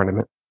candidates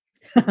tournament?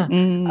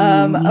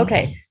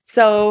 Okay.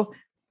 So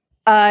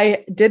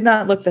I did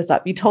not look this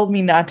up. You told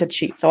me not to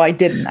cheat, so I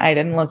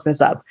didn't look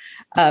this up.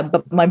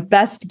 But my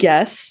best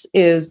guess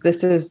is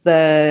this is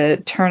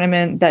the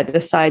tournament that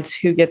decides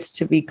who gets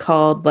to be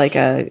called like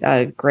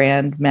a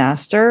grand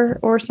master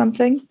or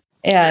something.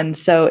 And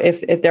so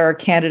if there are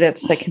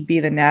candidates that can be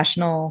the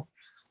national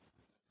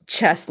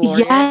chess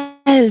laureate.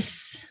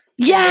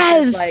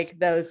 Yes. Like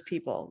those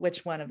people,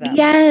 which one of them?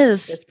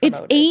 Yes.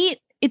 It's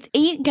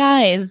 8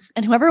 guys,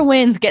 and whoever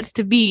wins gets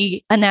to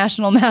be a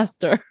national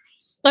master.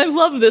 I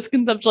love this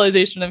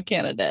conceptualization of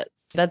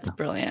candidates. That's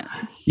brilliant.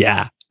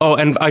 Yeah. Oh,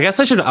 and I guess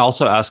I should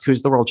also ask,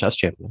 who's the world chess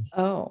champion?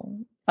 Oh,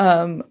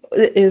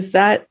 is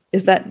that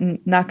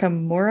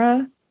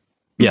Nakamura?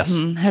 Yes.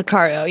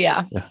 Hikaru.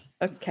 Yeah.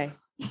 Okay.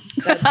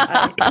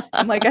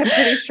 I'm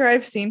pretty sure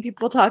I've seen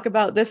people talk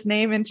about this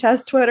name in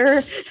chess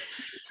Twitter.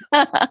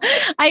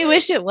 I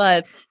wish it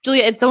was.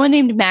 Julia, it's someone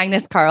named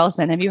Magnus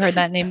Carlsen. Have you heard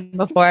that name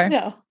before?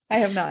 No, I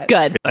have not.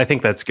 Good. I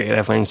think that's great.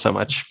 I've learned so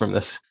much from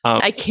this.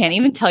 I can't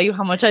even tell you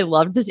how much I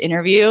loved this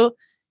interview.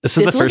 This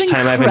is the first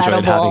time I've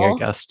enjoyed having a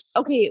guest.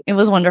 Okay. It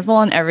was wonderful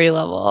on every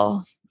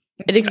level.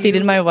 It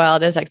exceeded my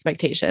wildest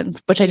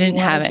expectations, which I didn't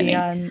have any.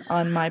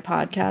 On my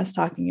podcast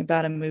talking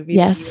about a movie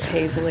that you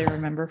hazily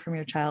remember from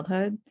your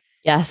childhood.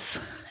 Yes.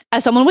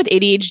 As someone with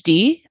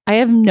ADHD, I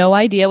have no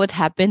idea what's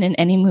happened in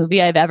any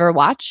movie I've ever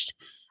watched.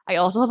 I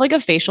also have like a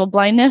facial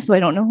blindness, so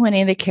I don't know who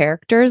any of the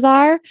characters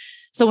are.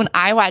 So when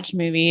I watch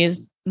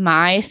movies,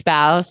 my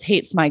spouse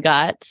hates my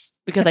guts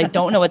because I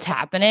don't know what's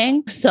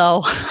happening.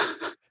 So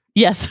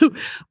yes,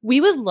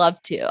 we would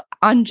love to.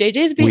 On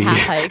JJ's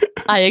behalf,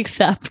 I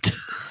accept.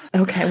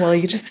 Okay, well,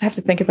 you just have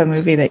to think of a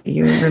movie that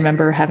you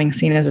remember having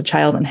seen as a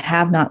child and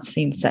have not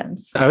seen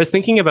since. I was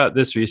thinking about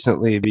this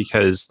recently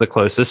because the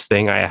closest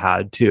thing I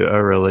had to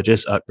a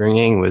religious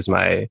upbringing was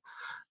my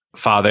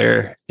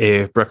father,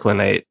 a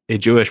Brooklynite, a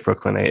Jewish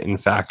Brooklynite, in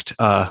fact,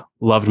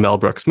 loved Mel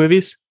Brooks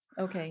movies.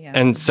 Okay, yeah.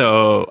 And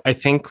so I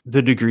think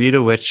the degree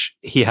to which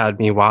he had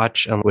me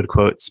watch and would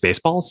quote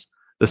Spaceballs,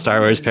 the Star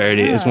Wars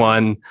parody, is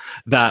one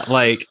that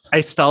like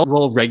I still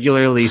will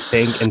regularly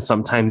think and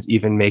sometimes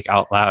even make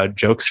out loud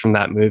jokes from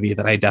that movie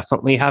that I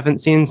definitely haven't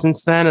seen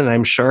since then. And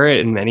I'm sure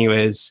it in many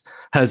ways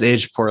has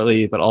aged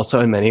poorly, but also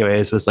in many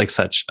ways was like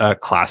such a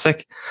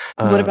classic.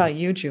 What about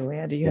you,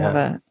 Julia? Do you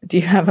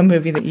have a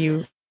movie that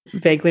you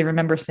vaguely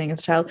remember seeing as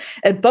a child?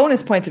 At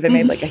bonus points if it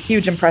made like a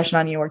huge impression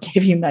on you or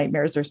gave you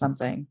nightmares or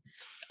something.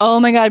 Oh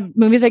my God.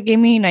 Movies that gave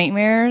me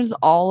nightmares,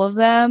 all of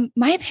them.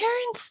 My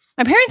parents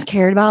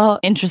cared about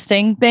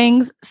interesting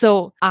things.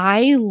 So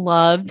I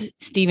loved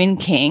Stephen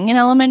King in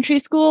elementary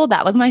school.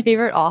 That was my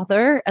favorite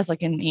author as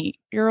like an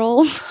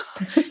 8-year-old.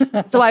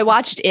 So I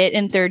watched it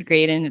in 3rd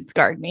grade and it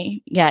scarred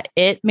me. Yeah,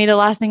 it made a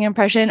lasting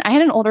impression. I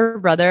had an older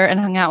brother and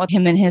hung out with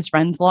him and his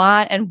friends a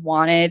lot and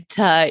wanted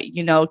to,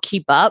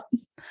 keep up.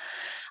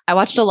 I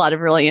watched a lot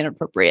of really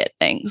inappropriate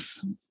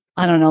things.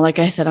 I don't know. Like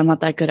I said, I'm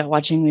not that good at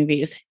watching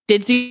movies.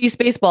 Did see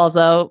Spaceballs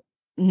though,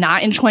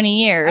 not in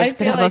 20 years.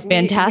 Could have like a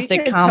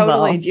fantastic combo.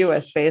 Totally do a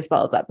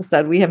Spaceballs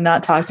episode. We have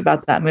not talked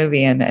about that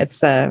movie, and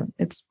it's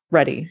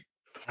ready.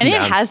 And it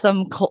has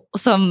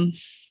some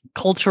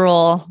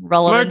cultural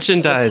relevance.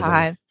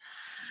 Merchandising.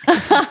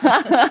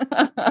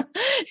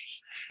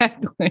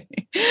 Exactly.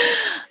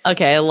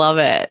 Okay, I love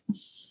it.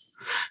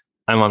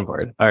 I'm on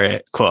board. All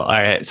right, cool. All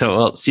right, so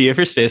we'll see you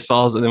for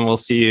Spaceballs, and then we'll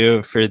see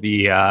you for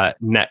the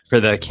for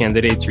the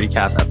candidates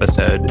recap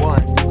episode.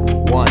 One.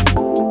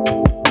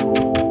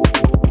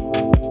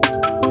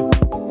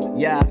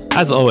 Yeah.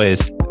 As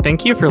always,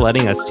 thank you for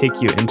letting us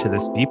take you into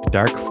this deep,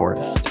 dark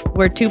forest.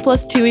 Where 2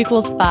 + 2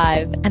 =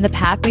 5, and the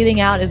path leading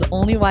out is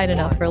only wide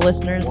enough for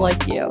listeners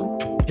like you.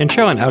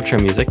 Intro and outro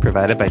music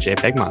provided by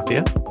JPEG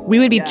Mafia. We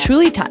would be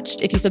truly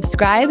touched if you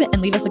subscribe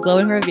and leave us a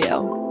glowing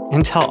review.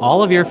 And tell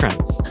all of your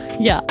friends.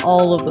 Yeah,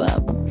 all of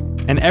them.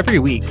 And every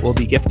week, we'll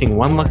be gifting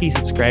one lucky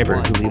subscriber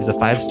who leaves a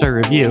 5-star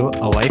review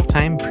a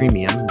lifetime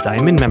premium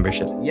diamond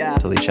membership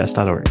to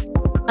leechess.org.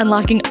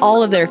 Unlocking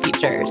all of their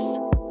features.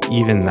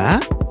 Even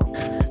that?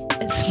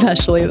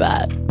 Especially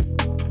that.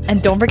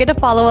 And don't forget to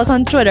follow us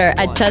on Twitter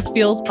at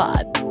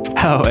ChessFeelsPod.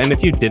 Oh, and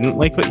if you didn't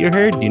like what you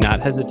heard, do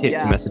not hesitate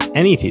to message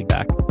any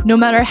feedback, no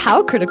matter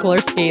how critical or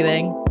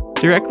scathing,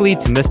 directly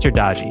to Mr.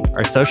 Dodgy,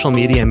 our social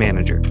media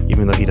manager,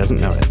 even though he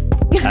doesn't know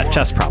it, at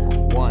Chess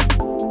Problem.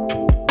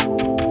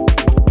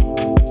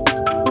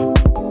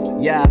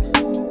 Yeah.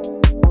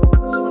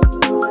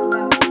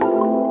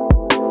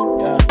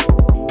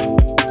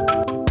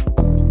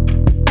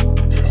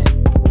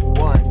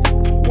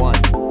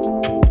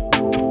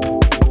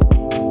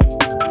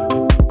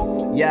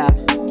 Yeah.